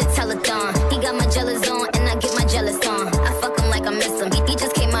 just did a telethon. He got my jealous on, and I get my jealous on. I fuck him like I miss him. He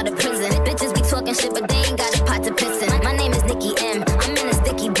just came out of prison. Bitches be talking shit, but they ain't got a pot to piss in. My name is Nicki M. I'm in a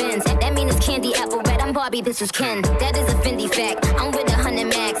sticky Benz. That mean it's candy apple red. I'm Barbie, this is Ken. That is a Fendi fact. I'm with 100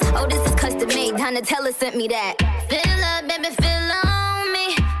 max. Oh, this is custom made. Donatella sent me that. Fill up, baby, fill on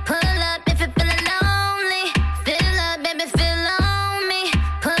me. Pull up if you're feeling lonely. Fill up, baby, fill on me.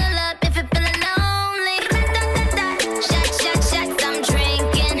 Pull up if you're feeling lonely. Shots, I'm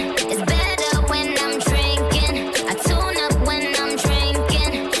drinking. It's better when I'm drinking. I tune up when I'm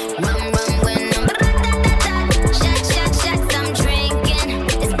drinking. Rum when I'm. Shots, I'm drinking.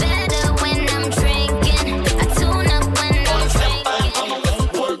 It's better when I'm drinking. I tune up when I'm drinking.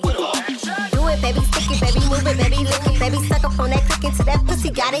 Do it, baby, stick it, baby, move it, baby, lick it, baby, suck up on that click into that pussy,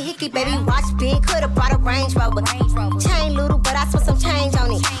 got a hickey, baby, watch big, could've brought a Range Rover. Chain little, but I spent some change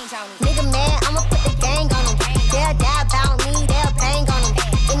on it. Nigga mad, I'ma put the gang on him. They'll die about me, they'll bang on him.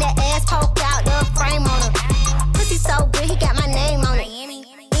 In that ass poke out, the frame on him. Pussy so good, he got my name on it.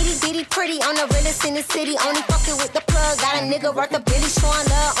 Itty bitty pretty, on the realest in the city. Only fucking with the plug, got a nigga worth a Billy Short. showing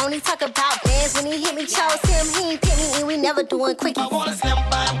love, only talk about bands. When he hit me, chose him, he ain't pick me, and we never doing quickie. I wanna slim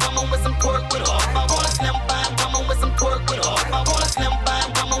by woman with some pork with her. I wanna slim by woman with some pork with her. I wanna slim by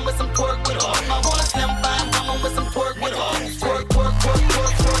woman with some pork with her. I wanna slim by woman with some pork with her. Pork, pork, pork,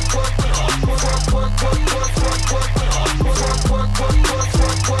 pork, pork, pork with her. Pork, pork, pork, pork, pork, pork with her. Pork, pork, pork, pork,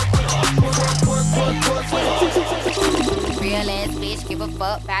 pork, pork with her. Pork, pork, pork, pork with her. Real ass bitch, give a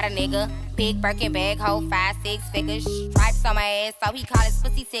fuck about a nigga. Big Birkin bag, hold 5-6 figures. Stripes on my ass, so he call his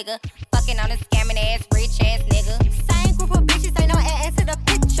pussy tigger. Fucking on a scamming ass, rich ass nigga. Same group of bitches, ain't no ass to the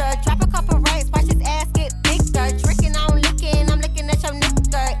picture. Drop a couple rights, watch his ass get bigger. Drinking, I'm licking, I'm looking at your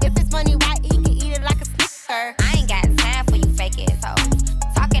nigga. If it's money right, he can eat it like a snicker. I ain't got time for you fake ass hoes.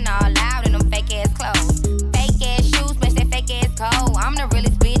 Talking all loud in them fake ass clothes. Fake ass shoes, match that fake ass coat. I'm the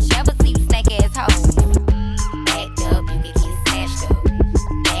realest bitch ever see you snake ass hoe. Backed up, you could get snatched up.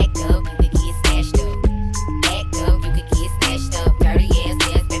 Backed up, you could get snatched up. Backed up, you could get snatched up. Dirty ass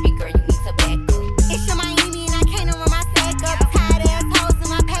ass, baby girl, you need to back up. It's your Miami and I can't run my stack up. Tired ass hoes in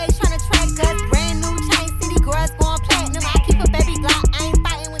my page tryna track us. Brand new chain city girls going platinum. I keep a baby Glock, I ain't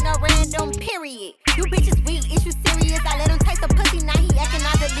fighting with no random, period. You bitches weak, is you serious? I let him taste the pussy, now he acting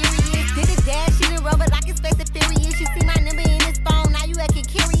all delirious. Did a dash in the rubber like his face is furious. You see my number in his phone, now you acting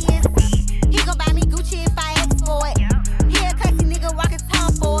curious. He gon' buy me Gucci if I ask for it. He a crazy nigga walking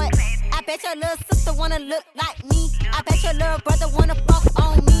town for it. I bet your little sister wanna look like me. I bet your little brother wanna fuck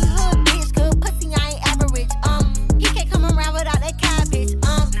on me. Hood bitch, good pussy, I ain't average. He can't come around without that cabbage.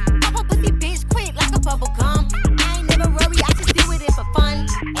 Pop a pussy bitch quick like a bubble gum. I ain't never worry, I just do it for fun.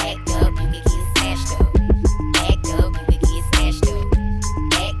 Act up, you could get snatched up. Act up, you could get snatched up.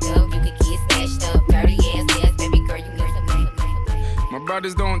 Act up, you could get snatched up. Dirty ass, baby girl, you need to back up. My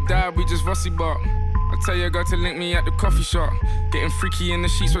brothers don't die, we just Vossi bark. I tell your girl to link me at the coffee shop. Getting freaky in the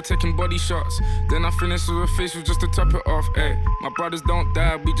sheets, we're taking body shots. Then I finish with a facial just to top it off. Ay, my brothers don't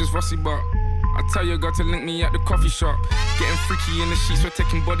die, we just Vossi bark. I tell your girl to link me at the coffee shop. Getting freaky in the sheets, we're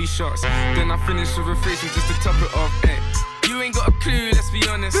taking body shots. Then I finish with a facial just to top it off. Ay, you ain't got a clue, let's be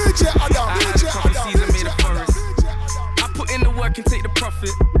honest. I had a couple seasons, made a forest. I put in the work and take the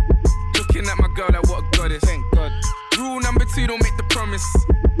profit. Looking at my girl like what a goddess. Thank God. Rule number 2, don't make the promise.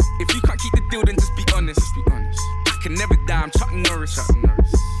 If you can't keep the deal, then just be honest. I can never die, I'm Chuck Norris.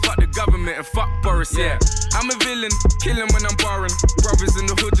 Fuck the government and fuck Boris, yeah. I'm a villain, killing when I'm barring. Brothers in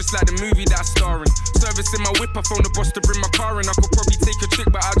the hood, just like the movie that I'm starring. Servicing my whip, I phone the boss to bring my car in. I could probably take a chick,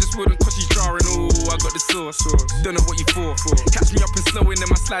 but I just wouldn't cause she's jarring. Ooh, I got the sauce. Don't know what you for. Catch me up and slowing in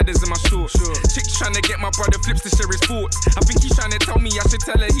my sliders and my shorts. Chicks trying to get my brother flips to share his thoughts. I think he's trying to tell me I should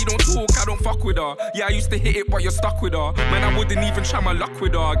tell her he don't talk, I don't fuck with her. Yeah, I used to hit it, but you're stuck with her. Man, I wouldn't even try my luck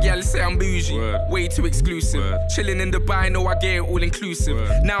with her. Yeah, let's say I'm bougie, way too exclusive. Chilling in Dubai, know I get it all inclusive.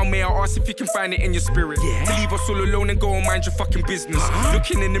 Now may I ask if you can find it in your spirit, to leave us all alone and go and mind your fucking business.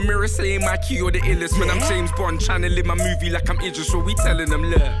 Looking in the mirror saying my key or the illest. When I'm James Bond trying to live my movie like I'm Idris. So we telling them,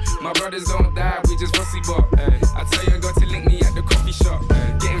 look, my brothers don't die, we just Vossi bop. I tell you I got to link me at the coffee shop.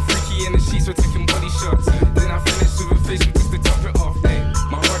 Getting freaky in the sheets, we're taking body shots. Then I finish with a facial just to top it off.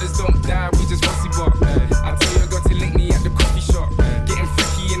 My brothers don't die, we just Vossi bop. I tell you I got to link me at the coffee shop. Getting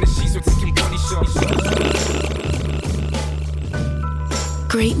freaky in the sheets, we're taking body shots.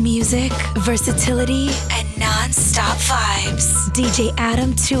 Great music, versatility, and non-stop vibes. DJ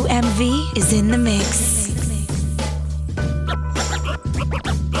Adam 2MV is in the mix.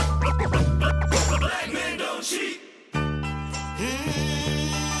 Black men don't cheat.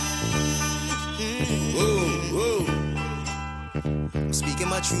 Whoa, whoa. I'm speaking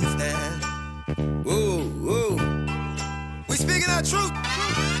my truth now. Whoa, whoa. We speaking our truth.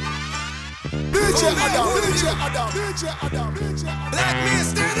 Black men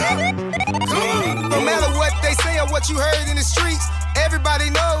stand up. No matter what they say or what you heard in the streets, everybody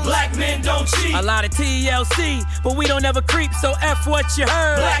knows black men don't cheat. A lot of TLC, but we don't ever creep, so F what you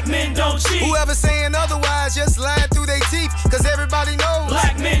heard. Black men don't cheat. Whoever saying otherwise just lying through their teeth, cause everybody knows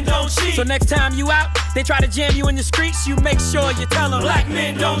black men don't cheat. So next time you out, they try to jam you in the streets, you make sure you tell them black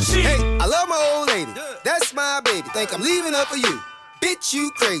men don't cheat. Hey, I love my old lady, that's my baby. Think I'm leaving her for you. Bitch, you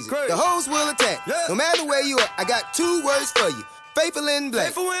crazy. The hoes will attack. No matter where you at, I got 2 words for you. Faithful and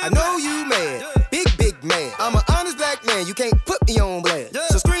black. I know you mad. Big man. I'm an honest black man. You can't put me on blast.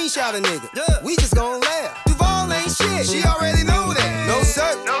 So screenshot a nigga. We just gon' laugh. Duval ain't shit. She already know that. No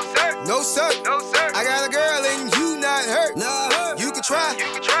sir. No sir. No sir. No sir. I got a girl and you not hurt. Nah. You can try.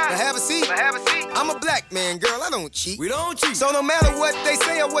 But have a seat. I'm a black man, girl. I don't cheat. We don't cheat. So no matter what they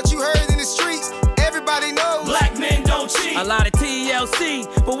say or what you heard in the streets, everybody knows black men don't cheat. A lot of TLC,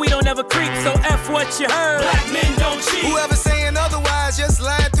 but we don't ever creep, so F what you heard. Black men don't cheat. Whoever saying otherwise lies just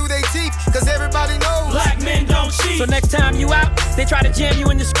lying through their teeth, cause everybody knows black men don't cheat. So next time you out, they try to jam you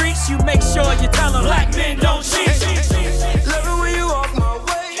in the streets, you make sure you tell them black men don't cheat. Love it when you walk my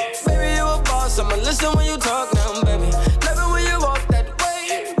way, baby, you a boss, I'ma listen when you talk now, baby. Love it when you walk that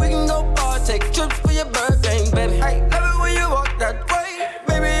way, we can go far, take trips for your birthday, baby. Hey, love it when you walk that way,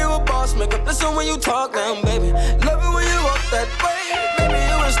 baby, you a boss, make up listen when you talk now, baby. Love it when you walk that way, baby,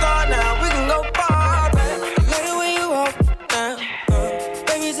 you a star now, we can go far, baby. Love it when you walk now,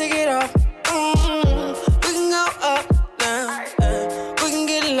 baby, take it off, we can go up now, we can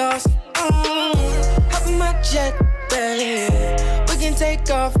get lost, hop in my jet, baby, we can take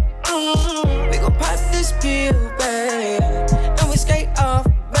off, we gon' pop this pill, baby, and we skate off,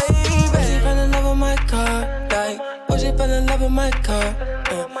 baby. Was she fell in love with my car, like, was she fell in love with my car,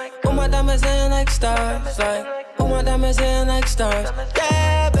 all my diamonds in like stars, like, all my diamonds in like stars,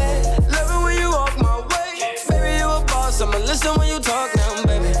 yeah, baby. Love it when you walk my way, baby, you a boss, I'ma listen when you talk now,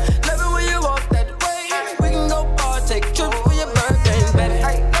 baby. Love it when you walk that way, we can go far, take trips for your birthday, baby.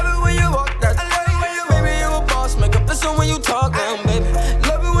 Love it when you walk that way, baby, you a boss, make up listen when you talk now, baby.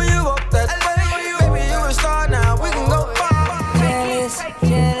 Love it when you walk that way, baby, you a star now, we can go far. Jealous,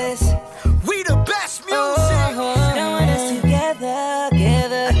 jealous. We the best music. Don't want us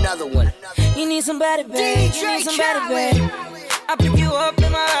together. Another one. You need somebody, babe. You need somebody, babe. I'll pick you up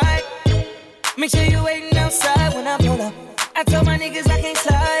in my ride. Make sure you're waiting outside when I pull up. I told my niggas I can't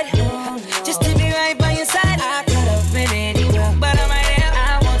slide. Just to be right by your side. I could have been anywhere, but I'm right here.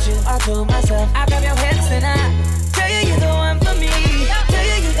 I want you all to myself. I grab your hips and I tell you you're the one for me. Tell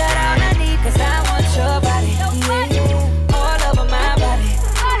you you got all I need, cause I want your body. Yeah, all over my body.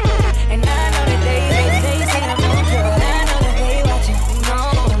 And I know that they say I'm no good. I know that they watching. No,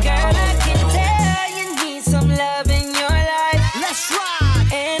 girl, I can tell you need some love in your life. Let's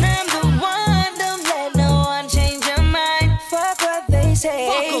ride. And I'm the one, don't let no one change your mind. Fuck what they say.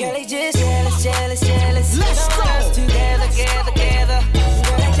 Girl, they just jealous, jealous, jealous. Let's don't go. want us together, together, together.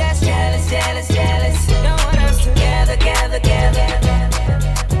 Girl, they just jealous, jealous, jealous. Don't want us together, together, together.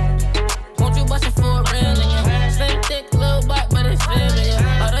 Won't you bust it for a real nigga? Slim, thick, little butt, but it's feeling you.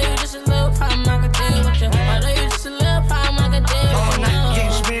 Although you just a little problem, I can deal with you. Although you just a little problem, I can deal with you. All night,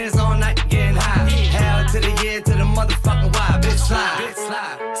 getting spins, all night, getting high. Hell to the year, to the motherfucking Y. Bitch slide, bitch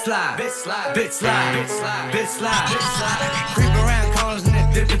slide, slide, bitch slide, bitch slide, bitch slide, bitch slide, bitch slide. Creep around corners and then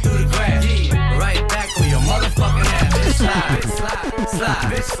dipping through the grass. Right back on your motherfucking ass. Bitch slide, bitch slide, slide,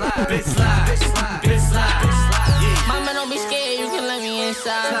 bitch slide, bitch slide, bitch slide, bitch slide, bitch slide. Mama, don't be scared, you can let me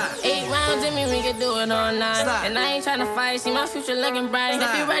inside. 8 rounds in me, we can do it all night. And I ain't tryna fight, see my future looking bright.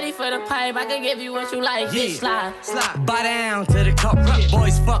 If you ready for the pipe, I can give you what you like. Bitch, slide. Bow down to the cup.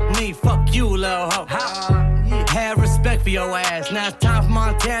 Boys, fuck me, fuck you, little hoe. Have respect for your ass. Now it's time for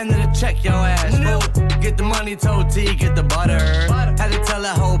Montana to check your ass. Fool. Get the money, told T, get the butter. Had to tell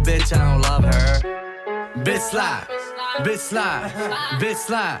that whole bitch I don't love her. Bitch slide, bitch slide, bitch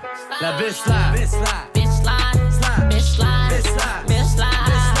slide, now bitch slide, bitch slide, bitch slide, bitch slide, bitch slide, bitch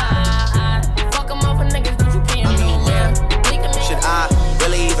slide. Fuck 'em off for niggas, don't you pay me well. Should I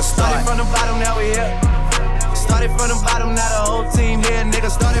really even start? Started from the bottom, now we here. Started from the bottom, now the whole team here. Nigga,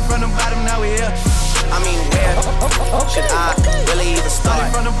 started from the bottom, now we here. I mean, where should I really even start?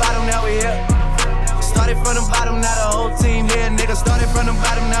 Started from the bottom, now we here. Started from the bottom, now the whole team here. Nigga, started from the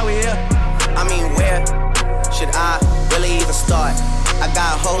bottom, now we here. I mean, where should I really even start? I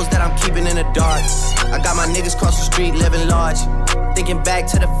got hoes that I'm keeping in the dark. I got my niggas cross the street living large. Thinking back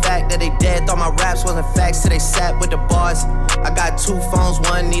to the fact that they dead, thought my raps wasn't facts till they sat with the bars. I got 2 phones,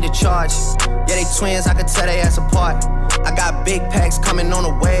 one need a charge. Yeah, they twins, I could tell they ass apart. I got big packs coming on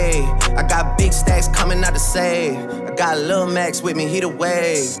the way. I got big stacks coming out to save. I got Lil Max with me, he the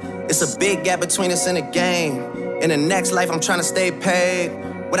wave. It's a big gap between us in the game. In the next life, I'm trying to stay paid.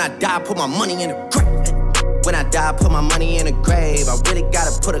 When I die, put my money in the grave. When I die, put my money in the grave. I really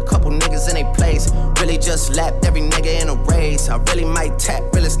gotta put a couple niggas in their place. Really just lapped every nigga in a race. I really might tap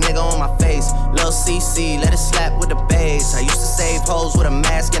realest nigga on my face. Lil CC, let it slap with the bass. I used to save hoes with a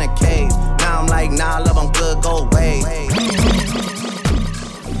mask in a cave. Now I'm like, nah, love, I'm good, go away.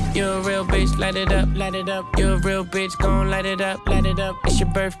 You're a real bitch, light it up, light it up. You're a real bitch, gon' light it up, light it up. It's your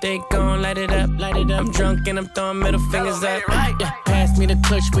birthday, gon' light it up, light it up. I'm drunk and I'm throwing middle fingers up. Yeah, pass me the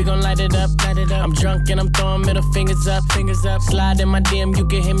kush, we gon' light it up, light it up. I'm drunk and I'm throwing middle fingers up, fingers up. Slide in my DM, you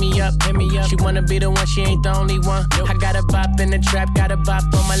can hit me up, hit me up. She wanna be the one, she ain't the only one. I got a bop in the trap, got a bop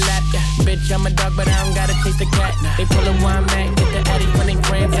on my lap. Yeah, bitch, I'm a dog, but I don't gotta chase the cat. They pull a wine man, get the addy when they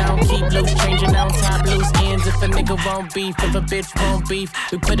friends. I don't keep loose, changing out top loose ends. If a nigga won't beef, if a bitch won't beef,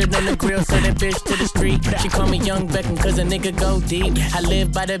 we put it on the grill, send that bitch to the street. She call me Young Beckham cause a nigga go deep. I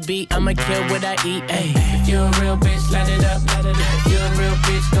live by the beat, I'ma kill what I eat. Ay. If you a real bitch, light it up, light it up. If you you're a real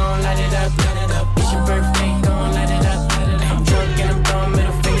bitch, gon' light it up, light it up. It's your birthday, gon' light it up, light it up. I'm drunk and I'm throwing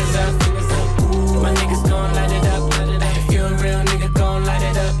middle fingers up, fingers up. My niggas gon' light it up, light it up. If you're a real nigga, gon' light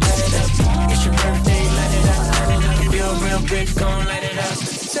it up, light it up. It's your birthday, light it up, light it up. If you're a real bitch, gon' light it up.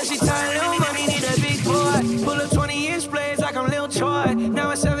 Said she tired, little money, need a big boy. Pull up 20-inch blades like I'm Lil Troy. Now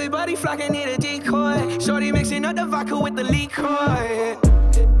it's everybody flocking, need a decoy. Shorty mixing up the vodka with the liquor.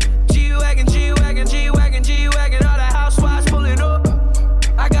 G-Wagon, G-Wagon, G-Wagon, G-Wagon. All the housewives pulling up.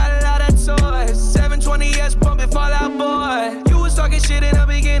 I got a lot of toys. 720S pumping Fallout Boy. You was talking shit in the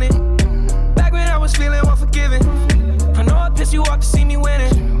beginning. Back when I was feeling unforgiving. I know I pissed you off to see me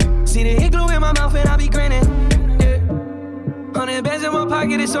winning. See the hit glue in my mouth and I be grinning. 100 bands in my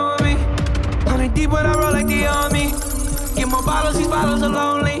pocket, it's on me. 100 deep when I roll like the army. Get more bottles, these bottles are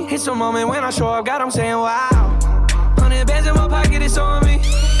lonely. It's a moment when I show up, God, I'm saying wow. 100 bands in my pocket, it's on me.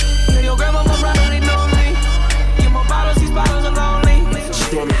 Tell your grandma, my brother, they know me. Get more bottles, these bottles are lonely.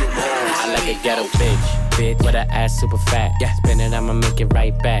 I like a ghetto bitch with her ass super fat. Yeah, spin it, I'ma make it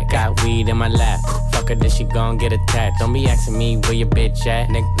right back. Got weed in my lap. Fuck her, then she gon' get attacked. Don't be asking me where your bitch at.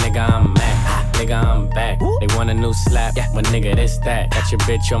 Nigga, I'm mad. Nigga, I'm back. They want a new slap. But nigga, this that. Got your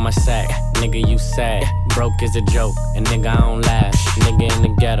bitch on my sack. Nigga, you sad. Broke is a joke. And nigga, I don't laugh. Nigga in the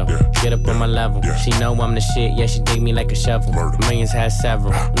ghetto. Get up on my level. She know I'm the shit. Yeah, she dig me like a shovel. Millions had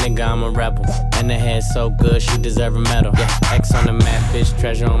several. Nigga, I'm a rebel. And the head so good, she deserve a medal. Yeah, X on the map, bitch,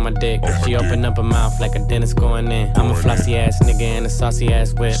 treasure on my dick. She open up her mouth like a dentist going in. I'm a flossy ass nigga in a saucy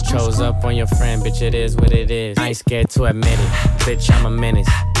ass whip. Chose up on your friend, bitch, it is what it is. I ain't scared to admit it. Bitch, I'm a menace.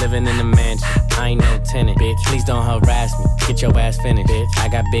 Living in a mansion. I ain't no tenant, bitch. Please don't harass me. Get your ass finished, bitch. I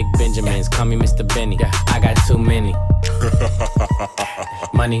got big Benjamins. Call me Mr. Benny. I got too many.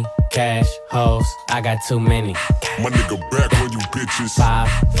 Money, cash, hoes. I got too many. My nigga back on you bitches.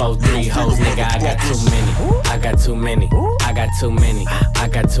 5, 4, 3 hoes, nigga. I got too many. I got too many. I got too many. I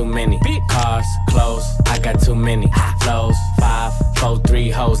got too many. Cars, clothes. I got too many. Flows. 5, 4,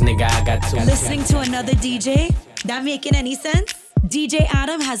 3 hoes, nigga. I got too many. Listening to another DJ? That making any sense? DJ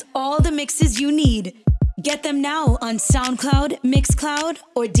Adam has all the mixes you need. Get them now on SoundCloud, Mixcloud,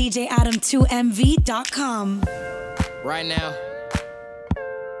 or DJAdam2MV.com. Right now,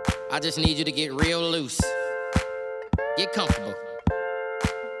 I just need you to get real loose. Get comfortable.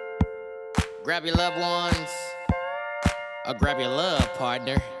 Grab your loved ones, or grab your love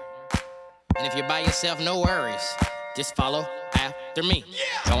partner. And if you're by yourself, no worries. Just follow after me.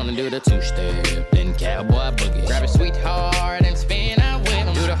 Gonna do the two-step, then cowboy boogie. Grab a sweetheart and spin out with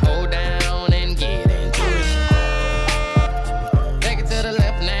them. Do the hold down and get into it. Take it to the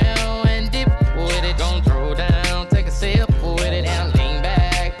left now and dip with it. Gonna throw down, take a sip with it. Now lean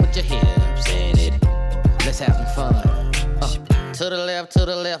back, put your hips in it. Let's have some fun. To the left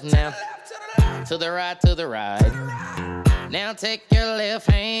now. To the right. Now take your left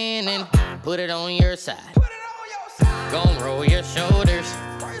hand and put it on your side. Gonna roll your shoulders,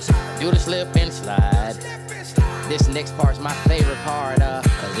 do the slip and slide. This next part's my favorite part,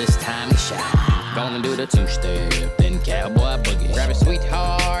 cause it's time to shine. Gonna do the two-step, then cowboy boogie. Grab a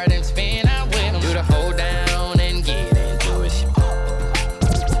sweetheart and spin out with them. Do the hold down and get into it.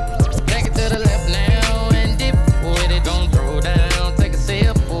 Take it to the left now and dip with it. Gonna throw down, take a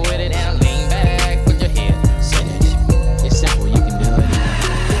sip with it. Now lean back, put your hips in it. It's simple, you can do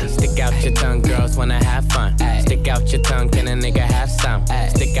it. Stick out your tongue, girls wanna have fun. Stick out your tongue, can a nigga have some?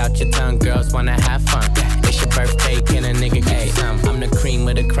 Stick out your tongue, girls wanna have fun. It's your birthday, can a nigga get you some? I'm the cream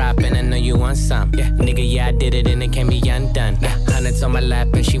of the crop and I know you want some. Yeah, nigga, yeah, I did it and it can't be undone. Yeah, hundreds on my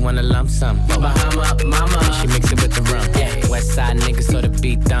lap and she wanna lump sum. Bahama, mama, she mix it with the rum. Yeah, west side niggas so the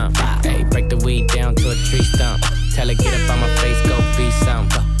beat thump. Hey, break the weed down to a tree stump. Tell her get up on my face, go be some.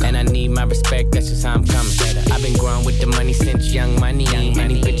 And I need my respect, that's just how I'm coming. I've been growing with the money since young money.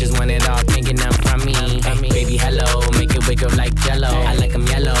 Many bitches want it all, can't get none from me. Hey, baby, hello, make it wiggle like jello. I like them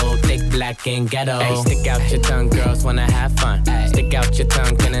yellow, thick, black, and ghetto. Hey, stick out your tongue, girls wanna have fun. Stick out your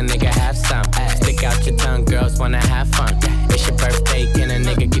tongue, can a nigga have some? Stick out your tongue, girls wanna have fun. It's your birthday, can a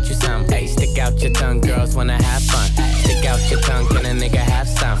nigga get you some? Hey, stick out your tongue, girls wanna have fun. Stick out your tongue, can a nigga have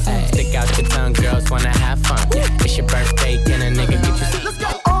some? Stick out your tongue, girls wanna have fun. It's your birthday, can a nigga get you some? Let's go.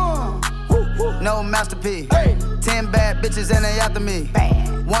 No masterpiece. 10 bad bitches and they after me.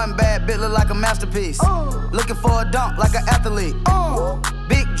 One bad bitch look like a masterpiece. Looking for a dunk like an athlete.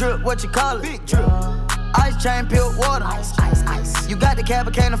 Big drip, what you call it? Big drip. Ice chain, pure water. Ice. You got the cab,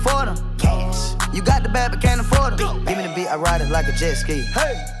 but can't afford them. Cash. You got the bad, but can't afford them. Give me the beat, I ride it like a jet ski.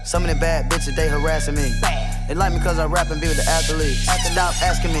 Some of the bad bitches, they harassing me. They like me cause I rap and be with the athletes. Stop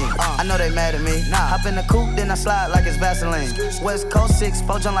asking me, I know they mad at me. Hop in the coupe, then I slide like it's Vaseline. West Coast 6,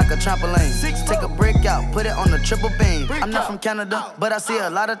 jump like a trampoline. Take a brick out, put it on the triple beam. I'm not from Canada, but I see a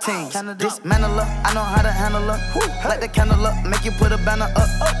lot of teams. Dismantle her, I know how to handle her. Light the candle up, make you put a banner up.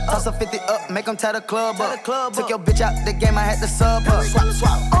 Toss a 50 up, make them tie the club up. Took your bitch out the game, I had to sub her.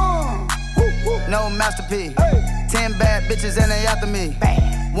 Swap. No masterpiece. 10 bad bitches and they after me.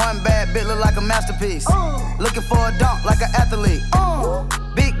 One bad bitch look like a masterpiece. Looking for a dunk like an athlete.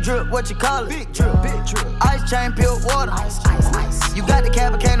 Big drip, what you call it? Big drip. Ice chain, pure water. Ice. You got the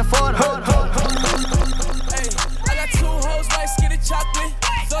cab, but can't afford it. Hey, I got 2 hoes like skinny chocolate.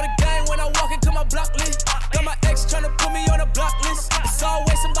 Throw the game when I walk into my block list. Got my ex tryna put me on a block list. It's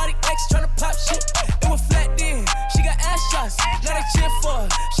always somebody ex tryna pop shit. It was flat then, she got ass shots. Now they cheer for her,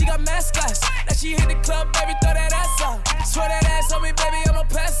 she got mascots. Now she hit the club, baby, throw that ass out. Swear that ass on me, baby, I'ma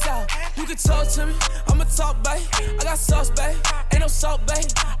pass out. You can talk to me, I'ma talk, babe. I got sauce, babe, ain't no salt, babe.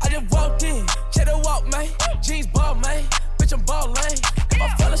 I just walked in, check the walk, man. Jeans ball, man, bitch, I'm ballin'. If I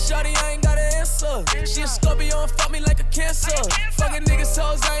fell a shawty, I ain't got an answer. She a Scorpio and fuck me like a cancer. Fucking niggas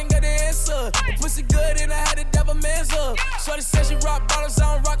hoes, I ain't got the answer. The pussy good and I had to dab a man's up. Shorty said she rock bottles,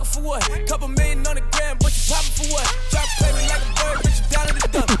 I don't rock it for what? Couple million on the gram, but you poppin' for what? Drop play me like a bird, bitch, you down in the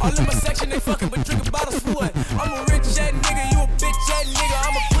dump. All in my section, they fucking, but drinking bottles for what? I'm a rich ass nigga, you a bitch ass nigga.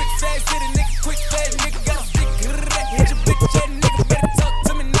 I'm a quick fast hit a nigga, quick fast nigga. Got a stick, hit your bitch ass nigga. Better talk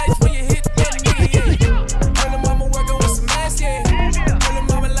to me nice when you hit that nigga, yeah. Tell him I'm working with some ass, yeah. Tell him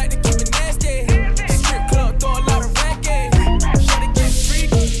I'ma like to keep it nasty. Strip club, throw a lot of racket. Shawty get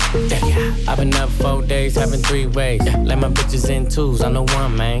freaky. I've been up 4 days, having 3 ways. Let my bitches in 2s, I'm the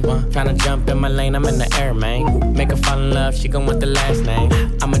one, man. Tryna jump in my lane, I'm in the air, man. Make her fall in love, she gon' want the last name.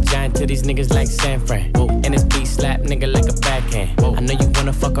 I'm a giant to these niggas like San Fran. And this beat slap nigga like a backhand. I know you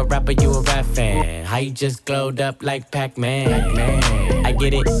wanna fuck a rapper, you a rap fan. How you just glowed up like Pac-Man? I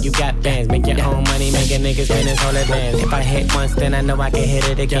get it, you got bands. Make your own money, make a nigga spend his whole advance. If I hit once, then I know I can hit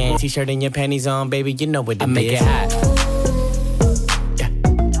it again. T-shirt and your panties on, baby, you know what it is. I make it hot.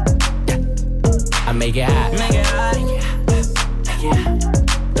 I make it hot. Make it hot.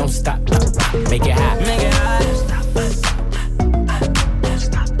 Don't stop. Make it hot. Make it hot.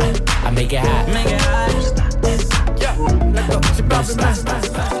 I make it hot. Make it hot. Yeah. Let go. Don't stop.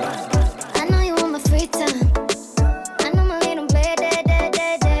 I know you want my free time. I know my little play,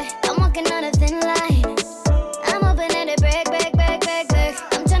 I'm walking on a thin line. I'm hoping that it break.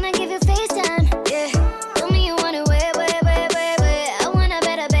 I'm tryna give you FaceTime, yeah. Tell me you want it way. I want a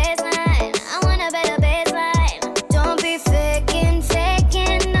better baseline. Don't be faking,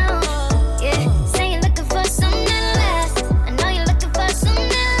 no. Yeah, say you're looking for something less. I know you're looking for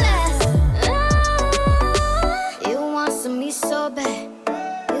something less. You want some me so bad.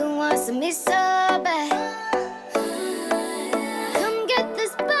 Come get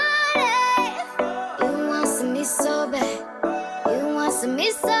this body. You want some me so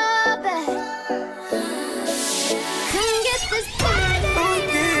bad. Come get this body.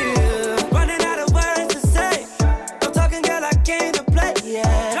 Running out of words to say. I'm talking, girl, I came to play.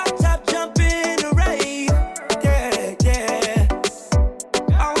 Yeah. Drop top, jump in the rave. Yeah.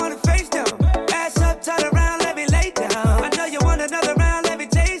 I wanna face them. Ass up, turn around, let me lay down. I know you want another round, let me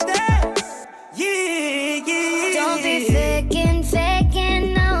taste that. Yeah. Don't be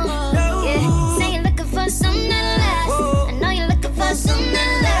faking, no. Yeah, say you're looking for something less. I know you're looking for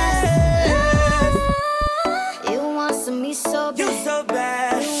something less. You want some me so bad. You so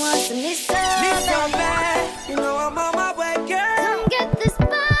bad. You want some me so Me bad. so bad. You know I'm on my way, girl. Come get this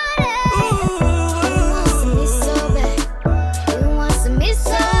body. You want some me so bad. You want some me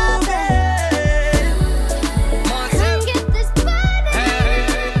so bad. Come get this body.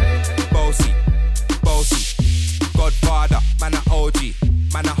 Bossy, Godfather, man a OG,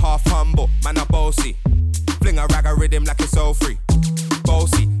 man a half humble, man a bossy. Fling a rag a rhythm like it's all free.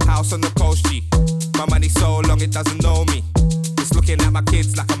 Bossy, house on the coast G. My money so long it doesn't know me. It's looking at my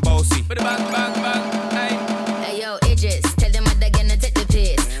kids like I'm bossy. Hey yo, Idris, tell them what they're gonna take the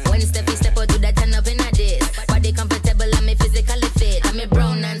piss. When Steffi step out, do that turn up in a diss. Body comfortable, I'm physically fit. I'm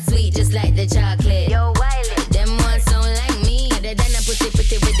brown and sweet, just like the chocolate. Yo, Wiley, them ones sound like me. Other than a pretty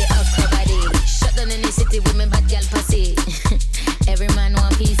with the upper body. Shut down in the city with me bad girl pussy. Every man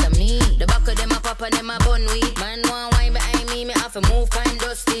want piece of me. The back of them a pop and them a bun weed. Man want wine behind me have to move kind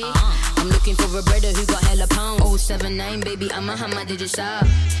dusty. I'm looking for a brother who got hella pounds. 079, baby, I'm a hammer, did you shop?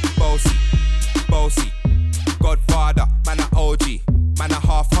 Bossy, Godfather, man a OG, man a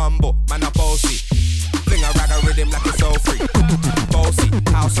half humble, man a bossy. Fling a rag a rhythm like it's all free. Bossy,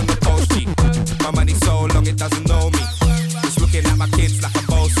 house on the coast G. My money so long it doesn't know me. Just looking at my kids like I'm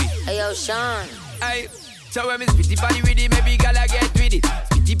bossy. Hey yo, Sean. Hey, So when me spitty body with it, maybe gala get with it.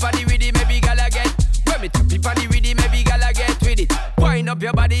 Spitty body with it, maybe gala get. When me tappy body with it, maybe gala get with it. Wind up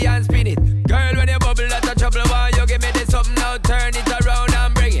your body and spin it. Girl, when you bubble, that's a trouble. Why you give me this something now? Turn it around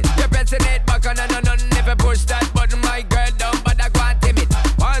and bring it. You're pressing it back on and on. If you push that button, my girl down, but I can't tame it.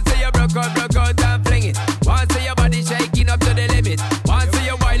 Once you broke out and fling it. Once your body shaking up to the limit. Once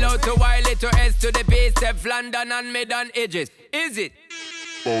you wild out to wild it to S to the base, F London and mid on edges. Is it?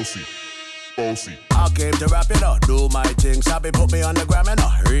 Bossy. Bossy. I came to rap it up, do my thing. Sabi put me on the gram and a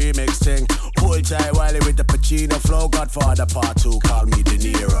remix thing. Pull tight Wiley with the Pacino flow. Godfather part 2, call me De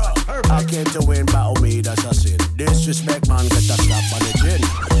Niro. I came to win, battle me, that's a sin. Disrespect, man, get a slap on the chin.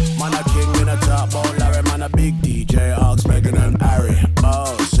 Man a king in a top, bout Larry, man a big DJ, Ox, Megan and Harry.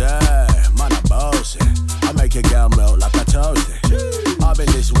 Boss, yeah, man a bossy. I make your girl melt like a toasty. I'll be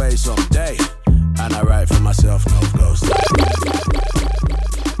this way someday, and I write for myself, no ghost.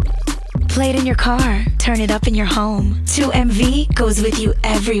 Play it in your car, turn it up in your home. 2MV goes with you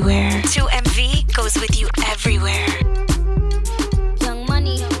everywhere. 2MV goes with you everywhere. Young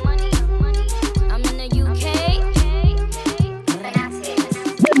money, I'm in the UK.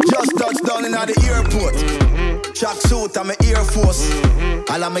 Just touched down in the airport. Track suit, I'm an Air Force.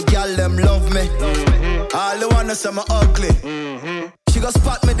 All of my gal, them love me. All the wanna say me ugly. She go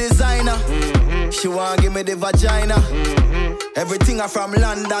spot me designer. She wanna give me the vagina. Everything I from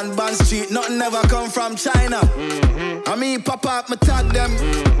London, Bond Street. Nothing ever come from China. I mean, pop up, me tag them.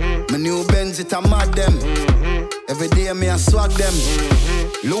 My new Benz, it a mad them. Every day me I swag them.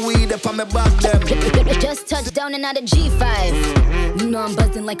 Louis, they on me back them. Just touched down and out of G5. You know I'm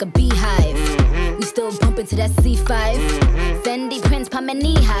buzzing like a beehive. We still pumping to that C5. Fendi prints pa my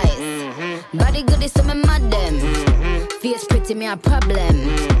knee highs. Body good is so me mad them. Fierce pretty me a problem.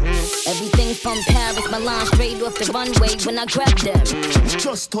 Everything from Paris, Milan, straight off the runway when I grab them.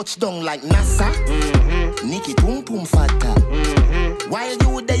 Just touch down like NASA. Nikki Pum Pum Fata. While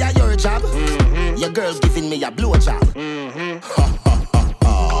you there at your job, your girl giving me a blowjob. Ha ha ha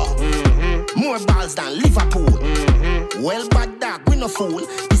ha. More balls than Liverpool. Well, bad dog, we no fool.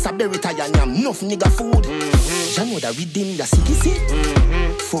 This a berry tie and yam, enough nigga food. You know that we dim the sicky see.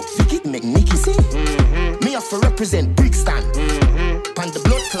 Fuck Vicky, make Nicky see. Me have to represent Brixton. Pan the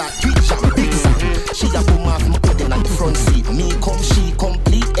blood clot, big jam, big Sam. She a boom off my pudding on the front seat. Me come, she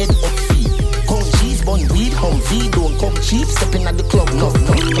complete, head up feet. Come cheese, bun weed, Humvee, don't come cheap. Stepping at the club, no.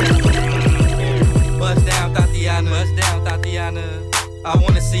 Bust down, Tatiana. Bust down, Tatiana. I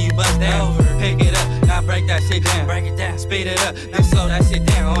wanna see you bust down. Pick it up, now break that shit down. Break it down, speed it up, now slow that shit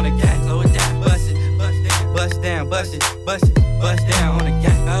down on the gas. Slow it down, bust it, bust down, bust down, bust it, bust it, bust down on the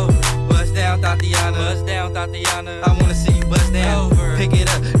gas. Bust down, Tatiana. Bust down, Tatiana. I wanna see you bust down. Pick it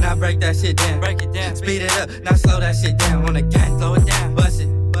up, now break that shit down. Break it down, speed it up, now slow that shit down on the gas. Slow it down, bust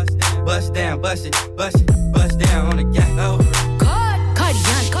it, bust down, bust down, bust it, bust it, bust down on the gas.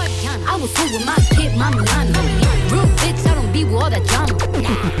 Cardigan, I was cool with my kid, Mommy Lana. Real bitch, I don't be with all that drama.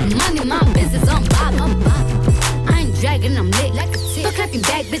 Money, my business, I'm bob. I ain't dragging, I'm lit like a tick. Fuck clapping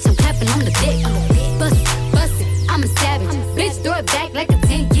back, bitch, I'm clapping on the dick. Bust it, I'm a savage. Bitch, throw it back like a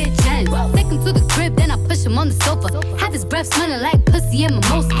 10-year challenge. Take him to the crib, then I push him on the sofa. Have his breath smelling like pussy and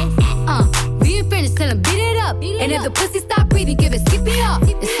mimosa. We ain't finished, tell him beat it up. And if the pussy stop breathing, give it CPR.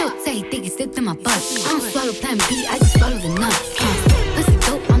 It's so tight, think it slipped in my butt. I don't swallow plan B, I just swallow the nuts. Pussy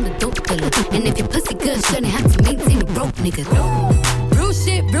dope, I'm the dope dealer. And if your pussy good, shouldn't have to maintain a broke nigga. Real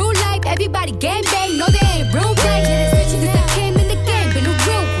shit, real life, everybody gang bang. No, they ain't real right. Since I came in the game, been a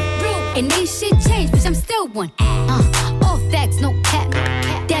real one. And ain't shit changed, bitch, I'm still one. All facts, no cap.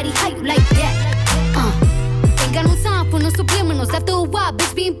 Daddy, how you like that? Ain't got no time for no subliminals. After a while,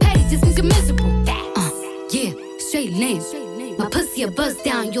 bitch, being petty just means you're miserable. Yeah, straight lame. My pussy a buzz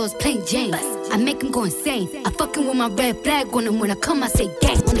down, yours plain Jane. I make him go insane. I fucking with my red flag on him. When I come, I say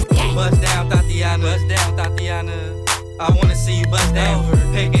gang on the gang. Bust down, Tatiana. Bust down, Tatiana. I wanna see you bust down.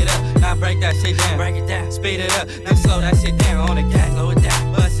 Pick it up, now break that shit down. Break it down, speed it up, now slow that shit down on the gas. Slow it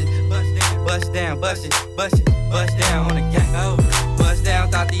down, bust it, bust down, bust down, bust it, bust it, bust down on the gas. Bust down,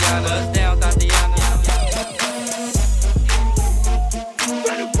 Tatiana. Bust down, Tatiana.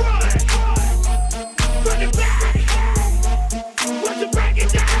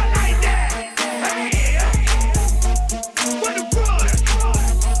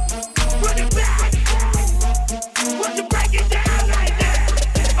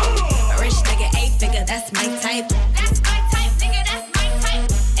 That's my type. That's my type, nigga. That's my type.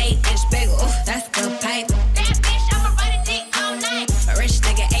 8-inch bagel, ooh, that's the pipe. That bitch, I'ma ride a dick all night. A rich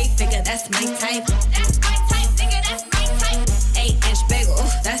nigga, 8-figure, that's my type. That's my type, nigga. That's my type. 8-inch bagel,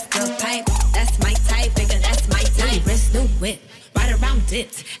 ooh, that's the pipe. That's my type, nigga. That's my type. New wrist, new whip, ride around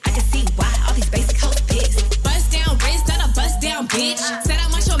dips. I can see why all these basic hoes pissed. Said I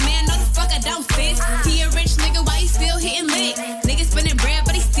want your man, no the fuck I don't fit. He a rich nigga, why he still hitting lick? Nigga spinning bread,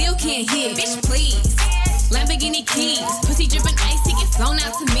 but he still can't hit. Bitch, please. Lamborghini keys, pussy dripping ice, he get flown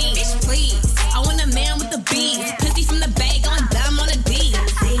out to me. Bitch, please. I want a man with the beads, pussy from the bag on dumb on a D.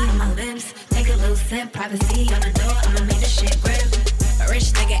 See on my lips, take a little sip, privacy on the door, I'ma make the shit grip. A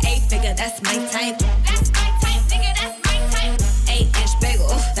rich nigga, 8-figure, that's my type. That's my type, nigga, that's my type. 8-inch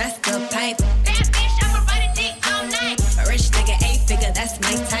bagel, that's the pipe. Bad bitch, I'ma ride a dick all night. A rich nigga, 8-figure, that's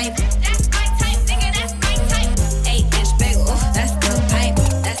my type. That's my type, nigga, that's my type. 8-inch bagel, that's the pipe.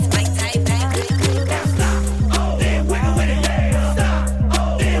 That's my type.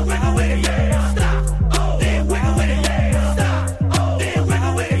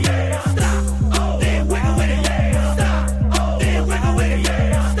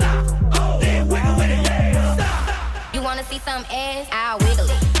 See some ass, I'll wiggle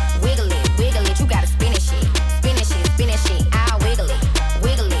it, wiggle it, wiggle it. You gotta spin it, shit, spin it, shit, spin it, shit. I'll wiggle it,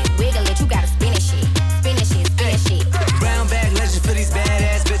 wiggle it, wiggle it. You gotta spin it, shit, spin it, shit, spin it, shit. Brown bag legend for these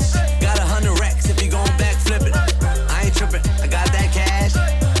badass bitches. Got 100 racks if you gon' back flip it. I ain't tripping, I got that cash.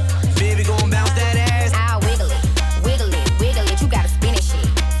 Baby gon' bounce that ass. I'll wiggle it, wiggle it, wiggle it. You gotta spin it, shit,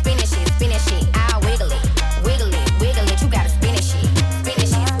 spin it, shit, spin it, shit. I'll wiggle it, wiggle it, wiggle it. You gotta spin it, shit, spin it,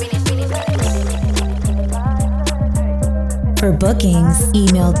 shit, spin it, spin it. For bookings,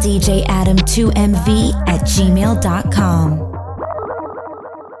 email djadam2mv@gmail.com.